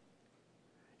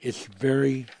 It's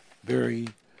very, very,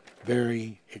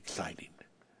 very exciting.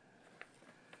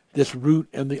 This root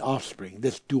and the offspring,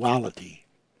 this duality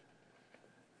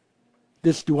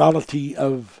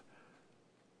of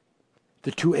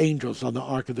the two angels on the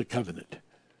Ark of the Covenant,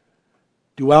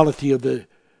 duality of the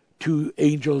two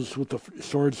angels with the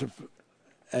swords of,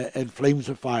 and flames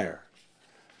of fire,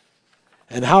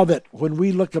 and how that when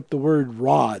we look up the word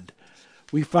rod,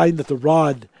 we find that the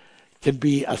rod can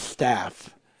be a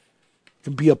staff,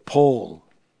 can be a pole,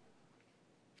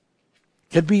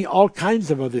 can be all kinds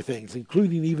of other things,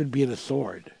 including even being a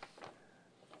sword.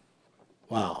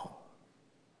 Wow.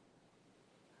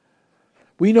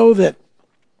 We know that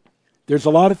there's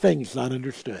a lot of things not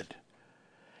understood.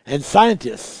 And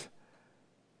scientists,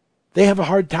 they have a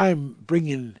hard time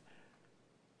bringing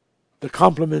the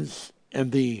complements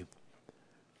and the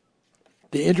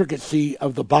intricacy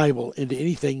of the Bible into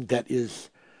anything that is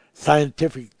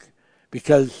scientific,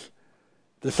 because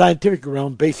the scientific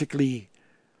realm basically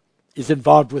is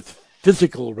involved with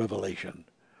physical revelation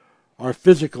or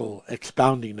physical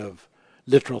expounding of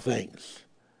literal things.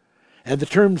 And the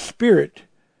term spirit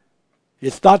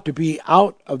is thought to be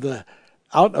out of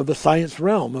the science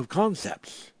realm of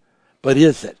concepts. But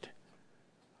is it?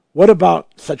 What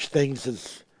about such things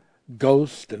as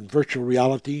ghost and virtual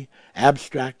reality,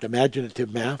 abstract,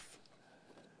 imaginative math?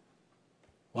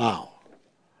 Wow.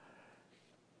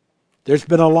 There's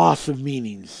been a loss of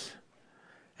meanings,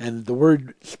 and the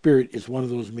word spirit is one of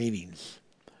those meanings.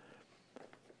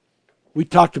 We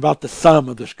talked about the sum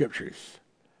of the scriptures.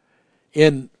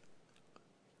 In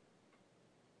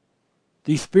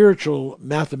the spiritual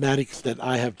mathematics that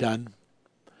I have done,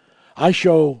 I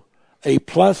show a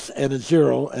plus and a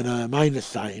zero and a minus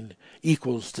sign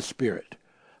equals the spirit.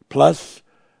 Plus,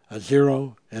 a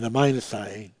zero, and a minus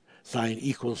sign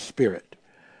equals spirit.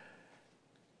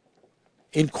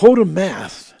 In quantum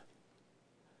math,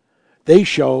 they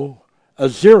show a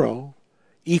zero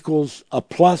equals a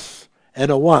plus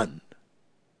and a 1.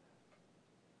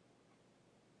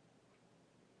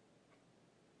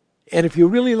 And if you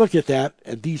really look at that,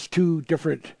 at these two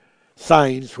different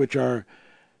signs, which are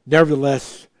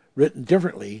nevertheless written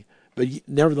differently, but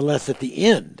nevertheless at the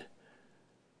end,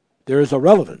 there is a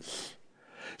relevance.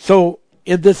 So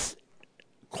in this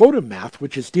quantum math,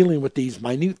 which is dealing with these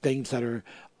minute things that are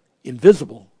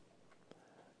invisible,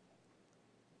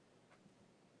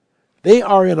 they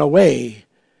are in a way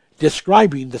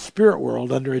describing the spirit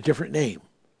world under a different name.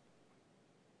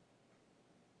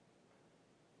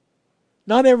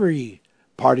 Not every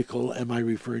particle am I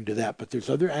referring to that, but there's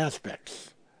other aspects.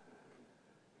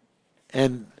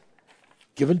 And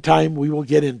given time, we will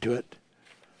get into it.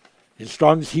 In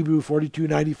Strong's Hebrew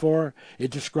 4294,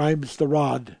 it describes the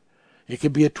rod. It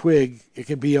can be a twig. It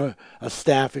can be a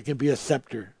staff. It can be a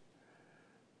scepter.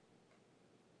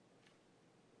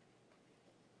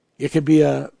 It can be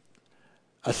a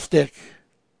stick,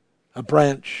 a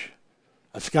branch,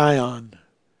 a scion,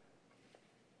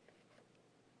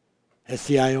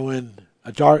 S-C-I-O-N,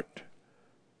 a dart.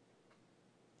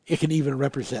 It can even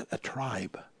represent a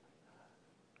tribe.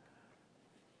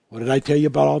 What did I tell you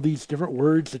about all these different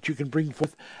words that you can bring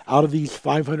forth out of these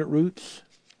 500 roots?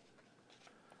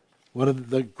 One of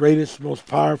the greatest, most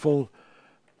powerful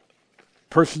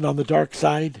person on the dark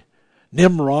side,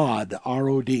 Nimrod,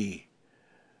 R-O-D.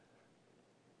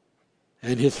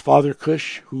 And his father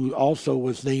Cush, who also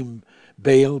was named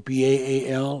Baal,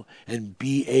 B-A-A-L, and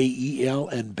B-A-E-L,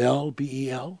 and Bel,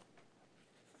 B-E-L.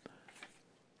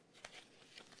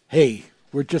 Hey,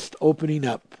 we're just opening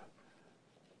up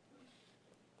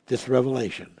this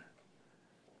revelation.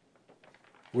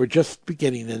 We're just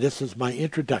beginning, and this is my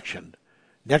introduction.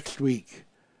 Next week,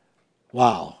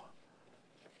 wow,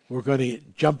 we're going to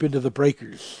jump into the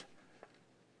breakers,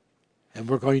 and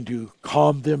we're going to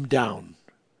calm them down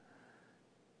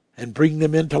and bring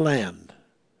them into land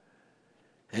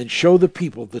and show the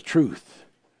people the truth,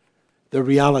 the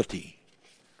reality,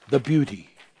 the beauty,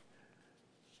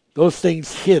 those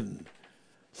things hidden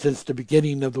since the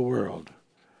beginning of the world,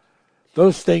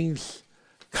 those things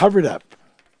covered up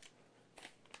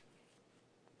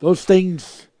those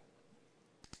things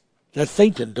that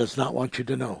Satan does not want you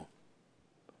to know.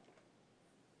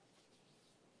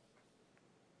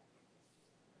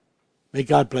 May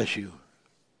God bless you.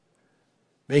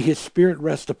 May his Spirit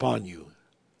rest upon you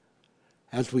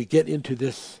as we get into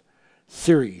this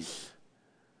series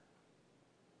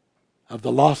of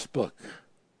the lost book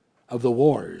of the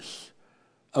wars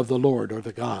of the Lord or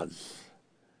the gods.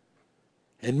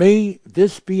 And may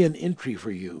this be an entry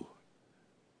for you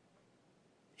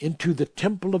into the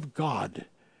temple of God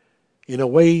in a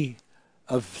way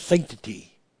of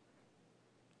sanctity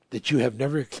that you have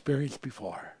never experienced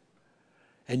before.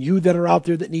 And you that are out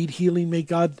there that need healing, may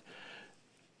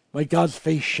God's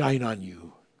face shine on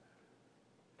you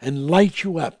and light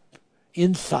you up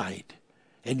inside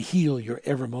and heal your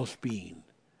evermost being.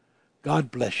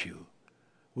 God bless you.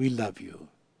 We love you.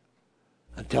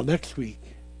 Until next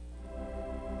week.